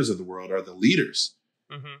entrepreneurs of the world are the leaders.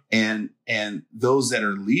 Mm-hmm. And those that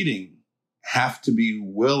are leading have to be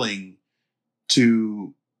willing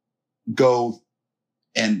to go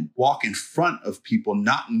and walk in front of people,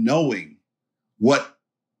 not knowing what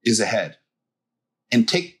is ahead, and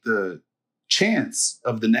take the chance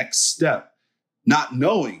of the next step, not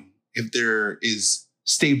knowing if there is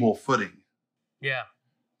stable footing. Yeah.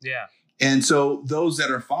 Yeah. And so those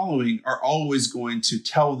that are following are always going to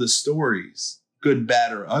tell the stories, good,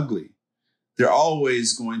 bad, or ugly. They're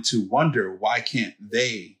always going to wonder, why can't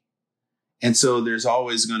they? And so there's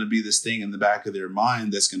always going to be this thing in the back of their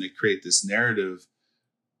mind that's going to create this narrative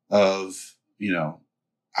of,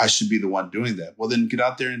 I should be the one doing that. Well, then get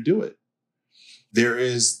out there and do it. There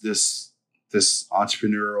is this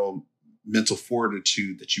entrepreneurial mental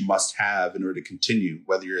fortitude that you must have in order to continue.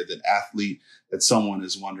 Whether you're the athlete that someone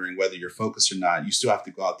is wondering whether you're focused or not, you still have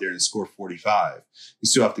to go out there and score 45. You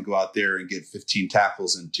still have to go out there and get 15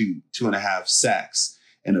 tackles and two and a half sacks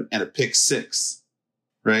and a pick six,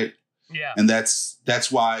 right? Yeah. And that's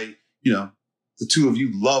why, the two of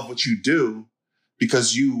you love what you do,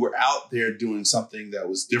 because you were out there doing something that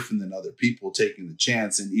was different than other people, taking the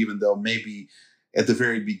chance. And even though maybe at the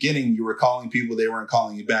very beginning you were calling people, they weren't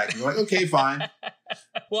calling you back, you're like, okay, fine.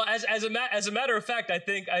 Well, as a matter of fact, I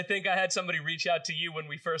think I had somebody reach out to you when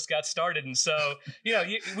we first got started, and so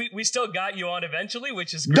we still got you on eventually,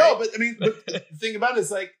 which is great. No, but the thing about it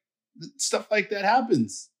is, like, stuff like that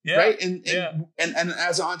happens, right? And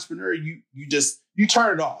as an entrepreneur, you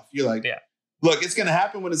turn it off. You're like, look, it's going to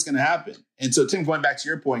happen when it's going to happen. And so, Tim, going back to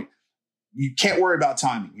your point, you can't worry about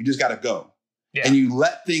timing. You just got to go. Yeah. And you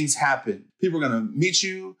let things happen. People are going to meet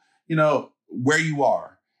you, where you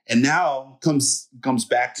are. And now comes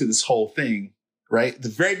back to this whole thing, right? The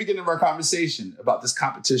very beginning of our conversation about this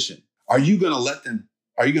competition. Are you going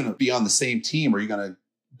to be on the same team? Or are you going to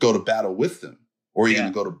go to battle with them? Or are you going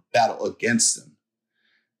to go to battle against them?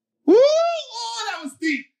 Woo! Oh, that was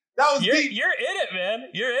deep. Deep. You're in it, man.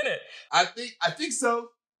 You're in it. I think so.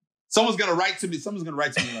 Someone's going to write to me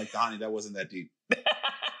like, Dhani, that wasn't that deep.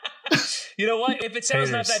 You know what? If it sounds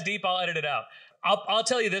not that deep, I'll edit it out. I'll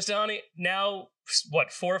tell you this, Dhani. Now,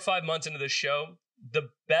 4 or 5 months into this show, the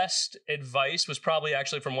best advice was probably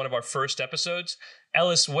actually from one of our first episodes.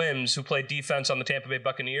 Ellis Wims, who played defense on the Tampa Bay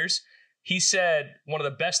Buccaneers, he said one of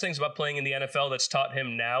the best things about playing in the NFL that's taught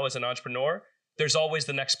him now as an entrepreneur, there's always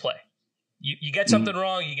the next play. You get something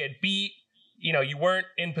wrong, you get beat, you weren't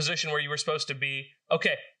in position where you were supposed to be.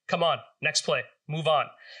 Okay, come on, next play, move on.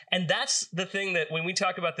 And that's the thing that when we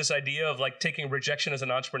talk about this idea of like taking rejection as an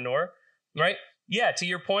entrepreneur, right? Yeah, to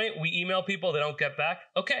your point, we email people, they don't get back.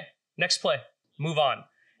 Okay, next play, move on.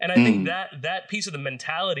 And I think that piece of the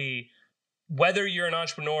mentality, whether you're an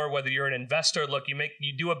entrepreneur, whether you're an investor, look,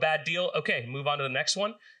 you do a bad deal, okay, move on to the next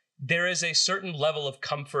one. There is a certain level of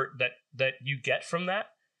comfort that you get from that,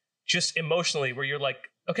 just emotionally, where you're like,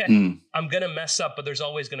 okay, I'm going to mess up, but there's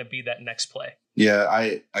always going to be that next play. Yeah,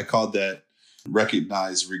 I called that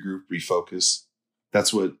recognize, regroup, refocus.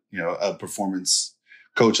 That's what, a performance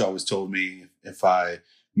coach always told me. If I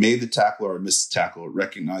made the tackle or missed the tackle,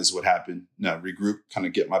 recognize what happened, regroup, kind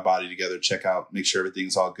of get my body together, check out, make sure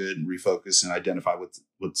everything's all good, and refocus and identify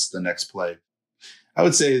what's the next play. I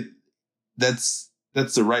would say that's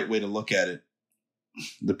the right way to look at it.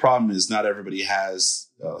 The problem is not everybody has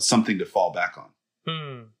something to fall back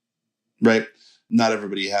on, right? Not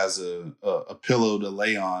everybody has a pillow to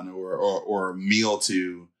lay on, or a meal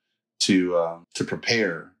to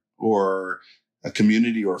prepare, or a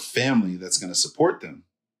community or family that's going to support them.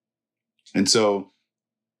 And so,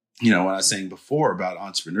 when I was saying before about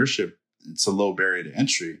entrepreneurship, it's a low barrier to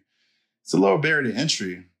entry. It's a low barrier to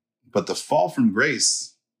entry, but the fall from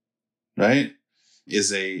grace, right,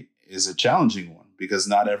 is a challenging one, because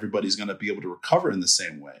not everybody's going to be able to recover in the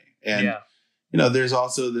same way. And there's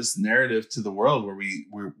also this narrative to the world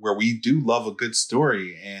where we do love a good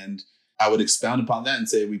story, and I would expound upon that and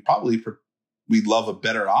say we love a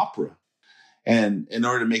better opera. And in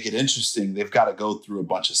order to make it interesting, they've got to go through a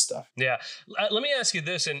bunch of stuff. Yeah. Let me ask you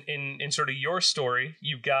this. In sort of your story,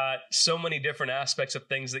 you've got so many different aspects of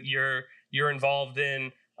things that you're involved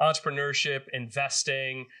in: entrepreneurship,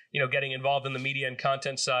 investing, getting involved in the media and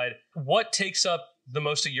content side. What takes up the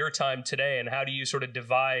most of your time today, and how do you sort of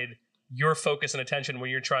divide your focus and attention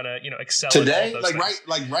when you're trying to, excel today? in all those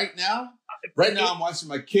things? Right now? Right now, I'm watching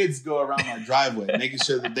my kids go around my driveway, making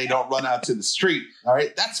sure that they don't run out to the street. All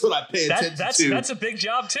right. That's what I pay attention to. That's a big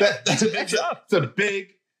job, too. That's a big job. It's a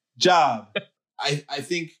big job. I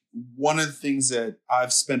think one of the things that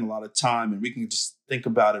I've spent a lot of time, and we can just think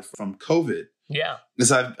about it from COVID,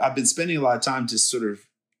 is I've been spending a lot of time just sort of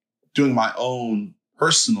doing my own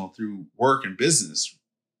personal through work and business,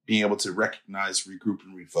 being able to recognize, regroup,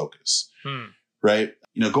 and refocus. Right.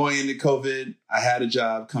 Going into COVID, I had a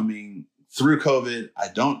job. Coming through COVID, I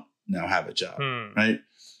don't now have a job. Right.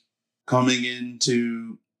 Coming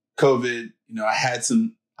into COVID, I had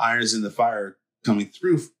some irons in the fire. Coming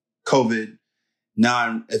through COVID, now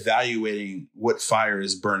I'm evaluating what fire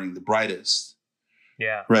is burning the brightest.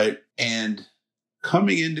 Yeah. Right. And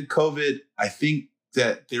coming into COVID, I think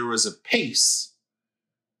that there was a pace,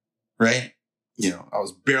 right? I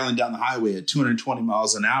was barreling down the highway at 220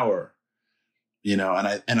 miles an hour, and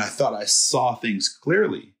I thought I saw things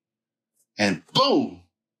clearly, and boom,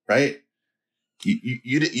 right?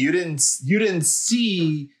 You didn't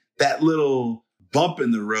see that little bump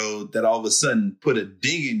in the road that all of a sudden put a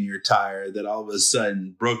ding in your tire, that all of a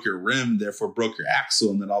sudden broke your rim, therefore broke your axle,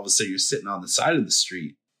 and then all of a sudden you're sitting on the side of the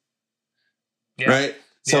street, right?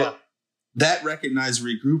 So that recognize,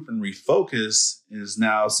 regroup, and refocus is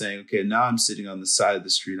now saying, okay, now I'm sitting on the side of the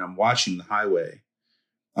street. I'm watching the highway.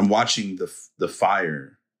 I'm watching the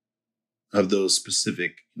fire of those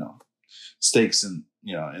specific, stakes and,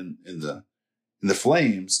 in the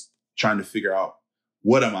flames, trying to figure out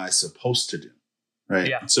what am I supposed to do. Right.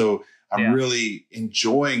 Yeah. And so I'm really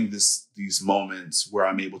enjoying these moments where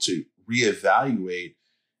I'm able to reevaluate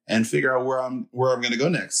and figure out where I'm going to go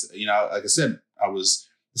next. Like I said, I was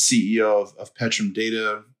the CEO of Petrum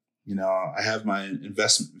Data. I have my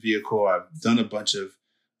investment vehicle. I've done a bunch of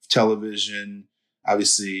television,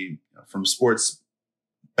 obviously from sports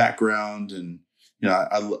background. And,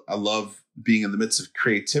 I love being in the midst of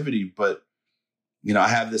creativity, but, I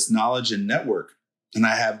have this knowledge and network, and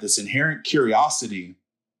I have this inherent curiosity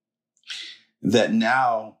that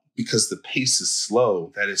now, because the pace is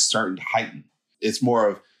slow, that is starting to heighten. It's more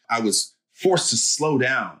of, I was forced to slow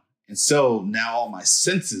down. And so now all my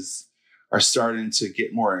senses are starting to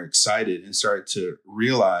get more excited and start to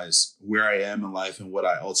realize where I am in life and what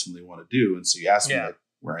I ultimately want to do. And so you asked me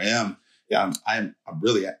where I am. Yeah, I'm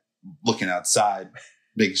really looking outside,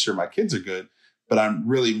 making sure my kids are good, but I'm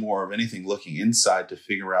really more of anything looking inside to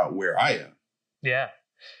figure out where I am. Yeah.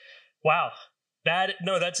 Wow.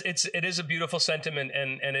 It is a beautiful sentiment,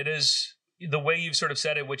 and it is the way you've sort of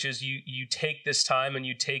said it, which is you take this time and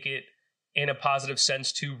you take it in a positive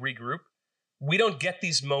sense to regroup. We don't get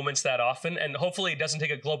these moments that often, and hopefully it doesn't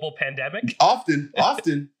take a global pandemic. Often.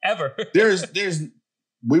 Ever.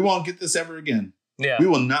 We won't get this ever again. Yeah. We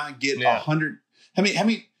will not get 100. All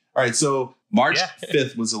right. So March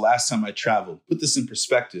 5th was the last time I traveled. Put this in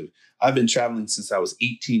perspective. I've been traveling since I was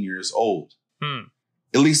 18 years old,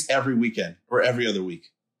 at least every weekend or every other week.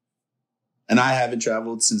 And I haven't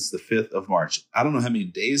traveled since the 5th of March. I don't know how many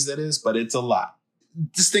days that is, but it's a lot.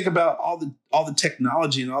 Just think about all the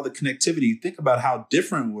technology and all the connectivity. Think about how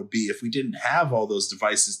different it would be if we didn't have all those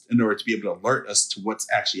devices in order to be able to alert us to what's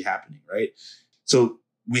actually happening, right? So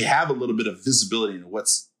we have a little bit of visibility into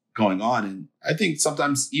what's going on. And I think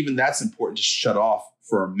sometimes even that's important to shut off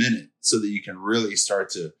for a minute so that you can really start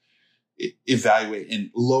to evaluate and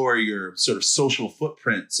lower your sort of social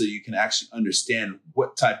footprint so you can actually understand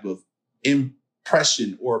what type of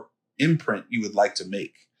impression or imprint you would like to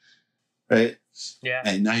make, right? Yeah.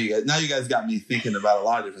 And now you guys got me thinking about a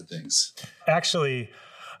lot of different things. Actually,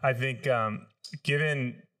 I think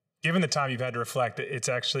given the time you've had to reflect, it's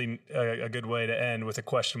actually a good way to end with a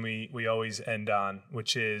question we always end on,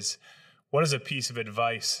 which is, what is a piece of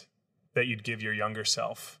advice that you'd give your younger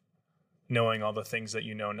self, knowing all the things that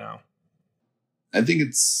you know now? I think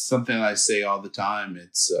it's something I say all the time.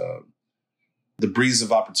 It's the breeze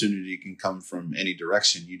of opportunity can come from any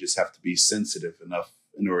direction. You just have to be sensitive enough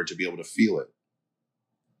in order to be able to feel it.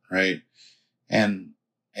 Right. And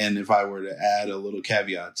if I were to add a little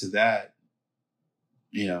caveat to that,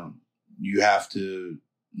 you have to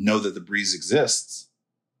know that the breeze exists.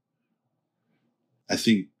 I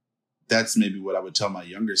think that's maybe what I would tell my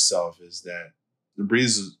younger self, is that the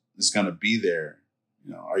breeze is going to be there.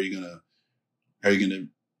 Are you going to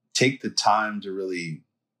take the time to really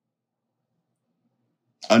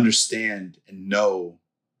understand and know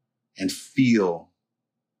and feel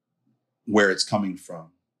where it's coming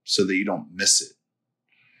from so that you don't miss it?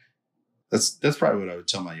 That's probably what I would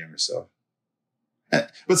tell my younger self.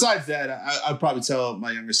 Besides that, I'd probably tell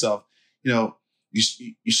my younger self, you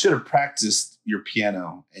should have practiced your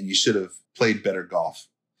piano and you should have played better golf,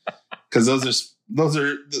 because those are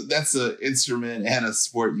That's an instrument and a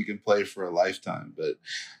sport you can play for a lifetime. But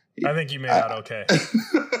I think you made out okay.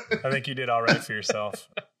 I think you did all right for yourself.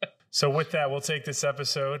 So with that, we'll take this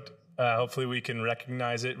episode. Hopefully we can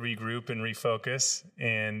recognize it, regroup, and refocus,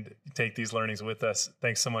 and take these learnings with us.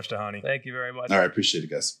 Thanks so much, Dhani. Thank you very much. All right, appreciate it,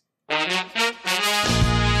 guys.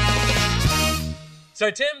 So,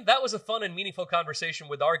 Tim, that was a fun and meaningful conversation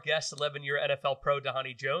with our guest, 11-year NFL pro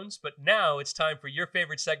Dhani Jones. But now it's time for your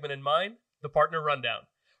favorite segment and mine, the Partner Rundown.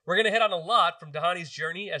 We're going to hit on a lot from Dhani's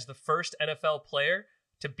journey as the first NFL player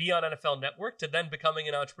to be on NFL Network to then becoming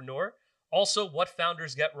an entrepreneur. Also, what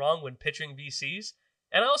founders get wrong when pitching VCs.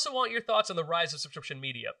 And I also want your thoughts on the rise of subscription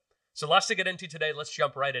media. So lots to get into today. Let's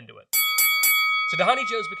jump right into it. So Dhani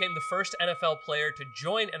Jones became the first NFL player to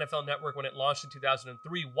join NFL Network when it launched in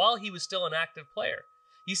 2003 while he was still an active player.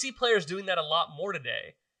 You see players doing that a lot more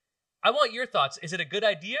today. I want your thoughts. Is it a good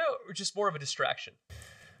idea or just more of a distraction?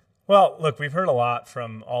 Well, look, we've heard a lot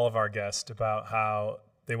from all of our guests about how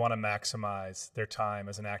they want to maximize their time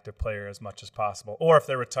as an active player as much as possible. Or if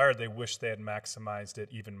they're retired, they wish they had maximized it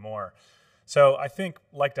even more. So I think,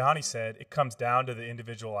 like Dhani said, it comes down to the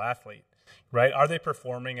individual athlete, right? Are they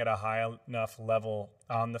performing at a high enough level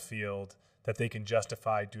on the field that they can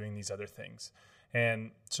justify doing these other things?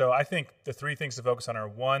 And so I think the three things to focus on are,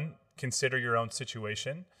 one, consider your own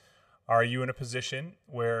situation. Are you in a position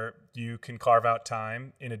where you can carve out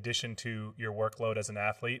time in addition to your workload as an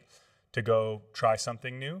athlete to go try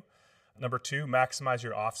something new? Number two, maximize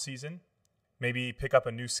your off season. Maybe pick up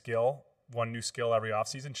a new skill, one new skill every off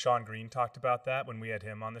season. Sean Green talked about that when we had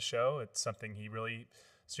him on the show. It's something he really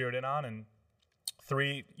zeroed in on. And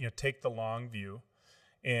three, take the long view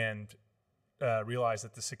and realize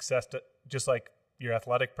that the success, just like your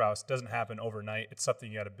athletic prowess, doesn't happen overnight. It's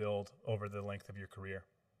something you got to build over the length of your career.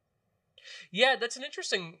 Yeah, that's an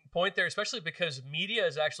interesting point there, especially because media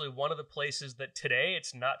is actually one of the places that today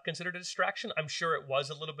it's not considered a distraction. I'm sure it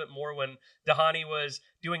was a little bit more when Dhani was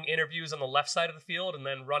doing interviews on the left side of the field and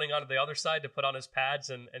then running onto the other side to put on his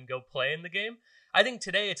pads and go play in the game. I think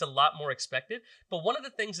today it's a lot more expected. But one of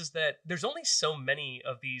the things is that there's only so many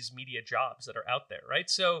of these media jobs that are out there,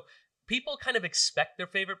 right? So people kind of expect their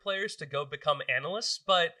favorite players to go become analysts,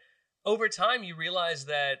 but over time you realize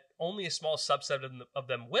that only a small subset of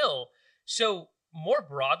them will. So more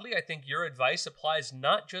broadly, I think your advice applies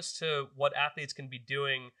not just to what athletes can be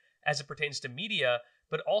doing as it pertains to media,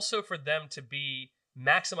 but also for them to be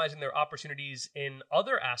maximizing their opportunities in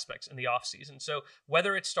other aspects in the offseason. So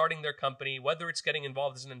whether it's starting their company, whether it's getting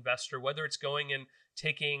involved as an investor, whether it's going and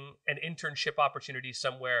taking an internship opportunity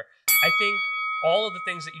somewhere, I think all of the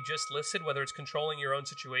things that you just listed, whether it's controlling your own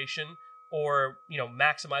situation or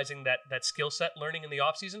maximizing that skill set, learning in the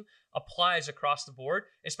offseason, applies across the board,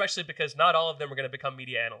 especially because not all of them are going to become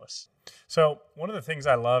media analysts. So one of the things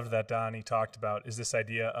I loved that Dhani talked about is this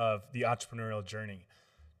idea of the entrepreneurial journey.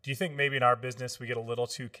 Do you think maybe in our business we get a little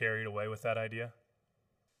too carried away with that idea?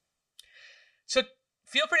 So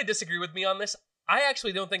feel free to disagree with me on this. I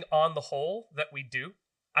actually don't think on the whole that we do.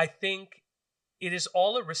 I think it is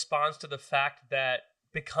all a response to the fact that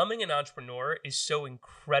becoming an entrepreneur is so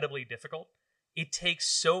incredibly difficult. It takes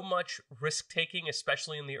so much risk-taking,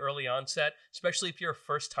 especially in the early onset, especially if you're a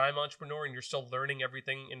first-time entrepreneur and you're still learning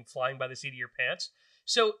everything and flying by the seat of your pants.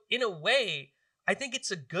 So in a way, I think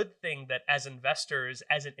it's a good thing that as investors,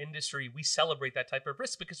 as an industry, we celebrate that type of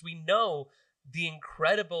risk because we know the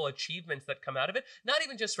incredible achievements that come out of it, not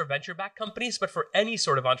even just for venture-backed companies, but for any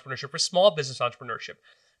sort of entrepreneurship, for small business entrepreneurship.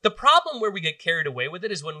 The problem where we get carried away with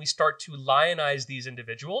it is when we start to lionize these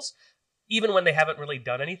individuals, even when they haven't really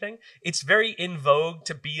done anything. It's very in vogue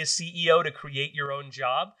to be a CEO, to create your own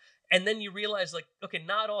job. And then you realize, okay,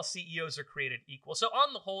 not all CEOs are created equal. So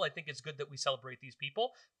on the whole, I think it's good that we celebrate these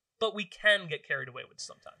people, but we can get carried away with it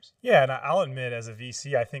sometimes. Yeah, and I'll admit, as a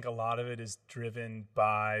VC, I think a lot of it is driven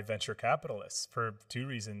by venture capitalists for two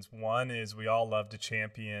reasons. One is we all love to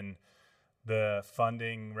champion the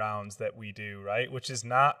funding rounds that we do, right? Which is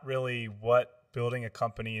not really what building a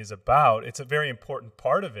company is about. It's a very important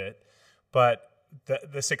part of it, but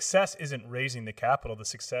the success isn't raising the capital. The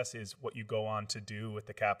success is what you go on to do with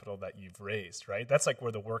the capital that you've raised, right? That's like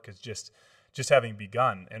where the work is just having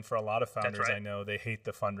begun. And for a lot of founders, right. I know they hate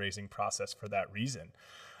the fundraising process for that reason.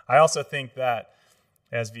 I also think that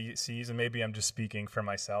as VCs, and maybe I'm just speaking for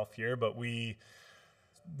myself here, but we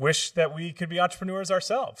wish that we could be entrepreneurs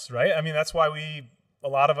ourselves, right? I mean, that's why a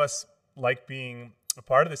lot of us like being a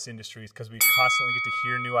part of this industry, is because we constantly get to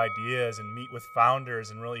hear new ideas and meet with founders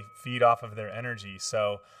and really feed off of their energy.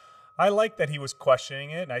 So I like that he was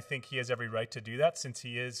questioning it, and I think he has every right to do that since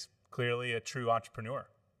he is clearly a true entrepreneur.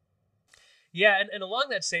 Yeah, and along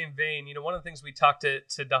that same vein, one of the things we talked to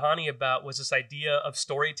Dhani about was this idea of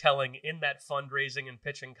storytelling in that fundraising and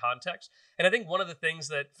pitching context. And I think one of the things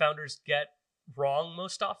that founders get wrong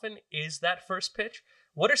most often is that first pitch.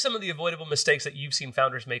 What are some of the avoidable mistakes that you've seen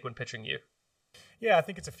founders make when pitching you? Yeah, I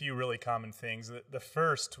think it's a few really common things. The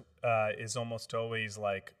first is almost always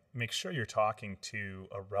like, make sure you're talking to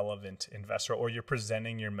a relevant investor or you're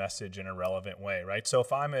presenting your message in a relevant way, right? So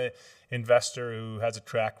if I'm an investor who has a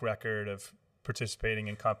track record of participating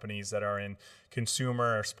in companies that are in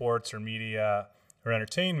consumer or sports or media or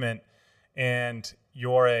entertainment, and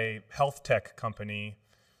you're a health tech company,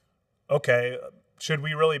 okay, should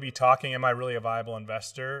we really be talking? Am I really a viable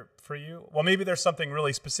investor for you? Well, maybe there's something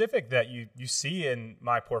really specific that you see in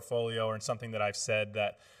my portfolio or in something that I've said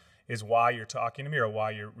that is why you're talking to me or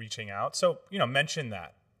why you're reaching out. So, mention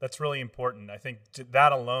that. That's really important. I think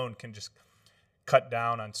that alone can just cut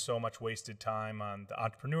down on so much wasted time on the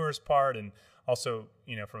entrepreneur's part, and also,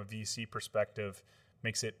 from a VC perspective,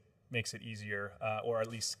 makes it easier or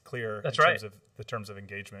at least clearer terms of the terms of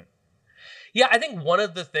engagement. Yeah, I think one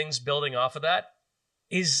of the things building off of that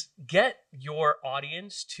is get your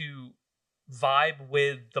audience to vibe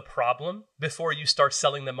with the problem before you start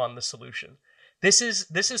selling them on the solution. This is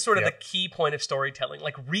sort of the key point of storytelling.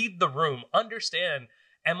 Like, read the room, understand,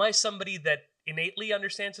 am I somebody that innately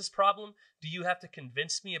understands this problem? Do you have to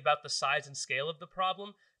convince me about the size and scale of the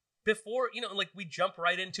problem? Before, we jump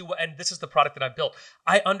right into, and this is the product that I've built.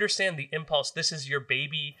 I understand the impulse. This is your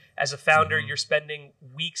baby. As a founder, you're spending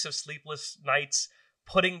weeks of sleepless nights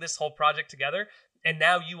putting this whole project together. And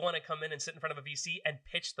now you want to come in and sit in front of a VC and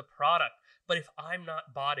pitch the product. But if I'm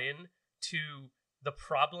not bought in to the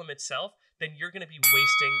problem itself, then you're going to be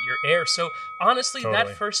wasting your air. So honestly, That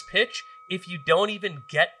first pitch, if you don't even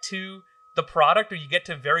get to the product or you get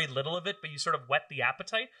to very little of it, but you sort of whet the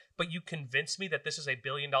appetite, but you convince me that this is a $1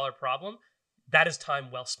 billion problem, that is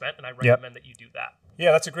time well spent. And I recommend that you do that.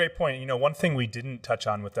 Yeah, that's a great point. One thing we didn't touch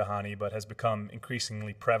on with Dhani, but has become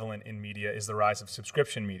increasingly prevalent in media is the rise of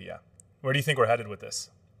subscription media. Where do you think we're headed with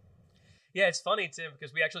this? Yeah, it's funny, Tim,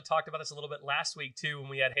 because we actually talked about this a little bit last week, too, when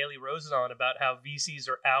we had Haley Rosen on about how VCs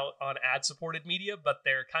are out on ad-supported media, but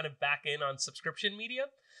they're kind of back in on subscription media.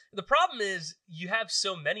 The problem is you have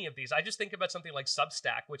so many of these. I just think about something like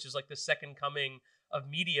Substack, which is like the second coming of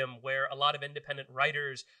Medium, where a lot of independent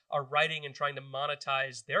writers are writing and trying to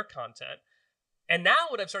monetize their content. And now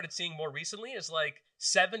what I've started seeing more recently is like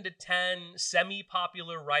 7 to 10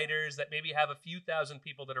 semi-popular writers that maybe have a few thousand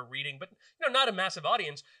people that are reading, but not a massive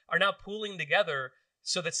audience, are now pooling together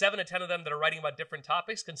so that 7 to 10 of them that are writing about different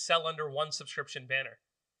topics can sell under one subscription banner.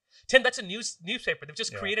 Tim, that's a newspaper. They've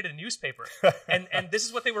just created a newspaper. and this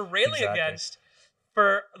is what they were railing against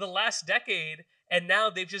for the last decade. And now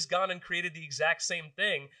they've just gone and created the exact same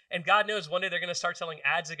thing. And God knows one day they're going to start selling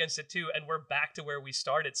ads against it too. And we're back to where we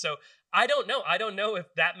started. So I don't know. I don't know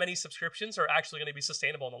if that many subscriptions are actually going to be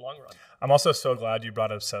sustainable in the long run. I'm also so glad you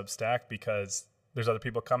brought up Substack, because there's other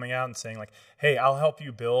people coming out and saying like, hey, I'll help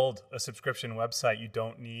you build a subscription website. You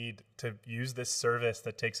don't need to use this service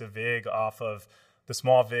that takes a VIG off of the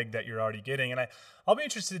small VIG that you're already getting. And I'll be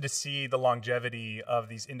interested to see the longevity of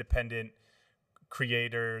these independent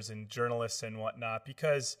creators and journalists and whatnot,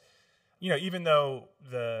 because even though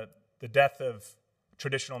the death of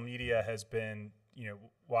traditional media has been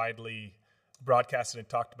widely broadcasted and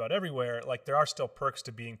talked about everywhere, like there are still perks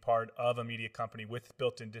to being part of a media company with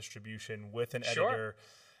built-in distribution, with an editor.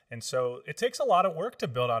 And so it takes a lot of work to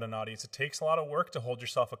build out an audience. It takes a lot of work to hold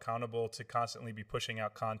yourself accountable, to constantly be pushing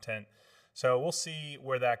out content. So we'll see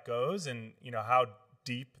where that goes, and how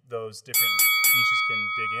deep those different niches can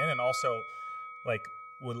dig in. And also, like,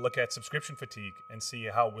 we'll look at subscription fatigue and see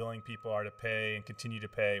how willing people are to pay and continue to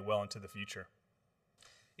pay well into the future.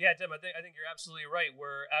 Yeah, Tim, I think you're absolutely right.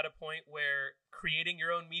 We're at a point where creating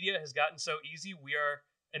your own media has gotten so easy. We are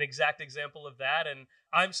an exact example of that. And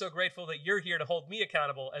I'm so grateful that you're here to hold me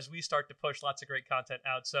accountable as we start to push lots of great content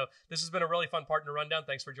out. So this has been a really fun Partner Rundown.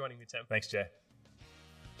 Thanks for joining me, Tim. Thanks, Jay.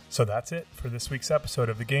 So that's it for this week's episode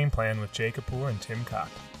of The Game Plan with Jay Kapoor and Tim Cock.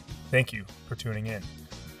 Thank you for tuning in.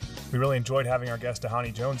 We really enjoyed having our guest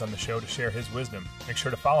Dhani Jones on the show to share his wisdom. Make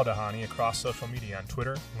sure to follow Dhani across social media on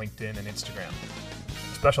Twitter, LinkedIn, and Instagram.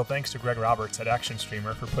 Special thanks to Greg Roberts at Action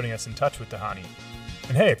Streamer for putting us in touch with Dhani.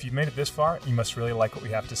 And hey, if you've made it this far, you must really like what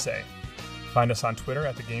we have to say. Find us on Twitter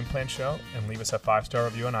at The Game Plan Show and leave us a 5-star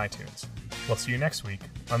review on iTunes. We'll see you next week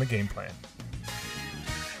on The Game Plan.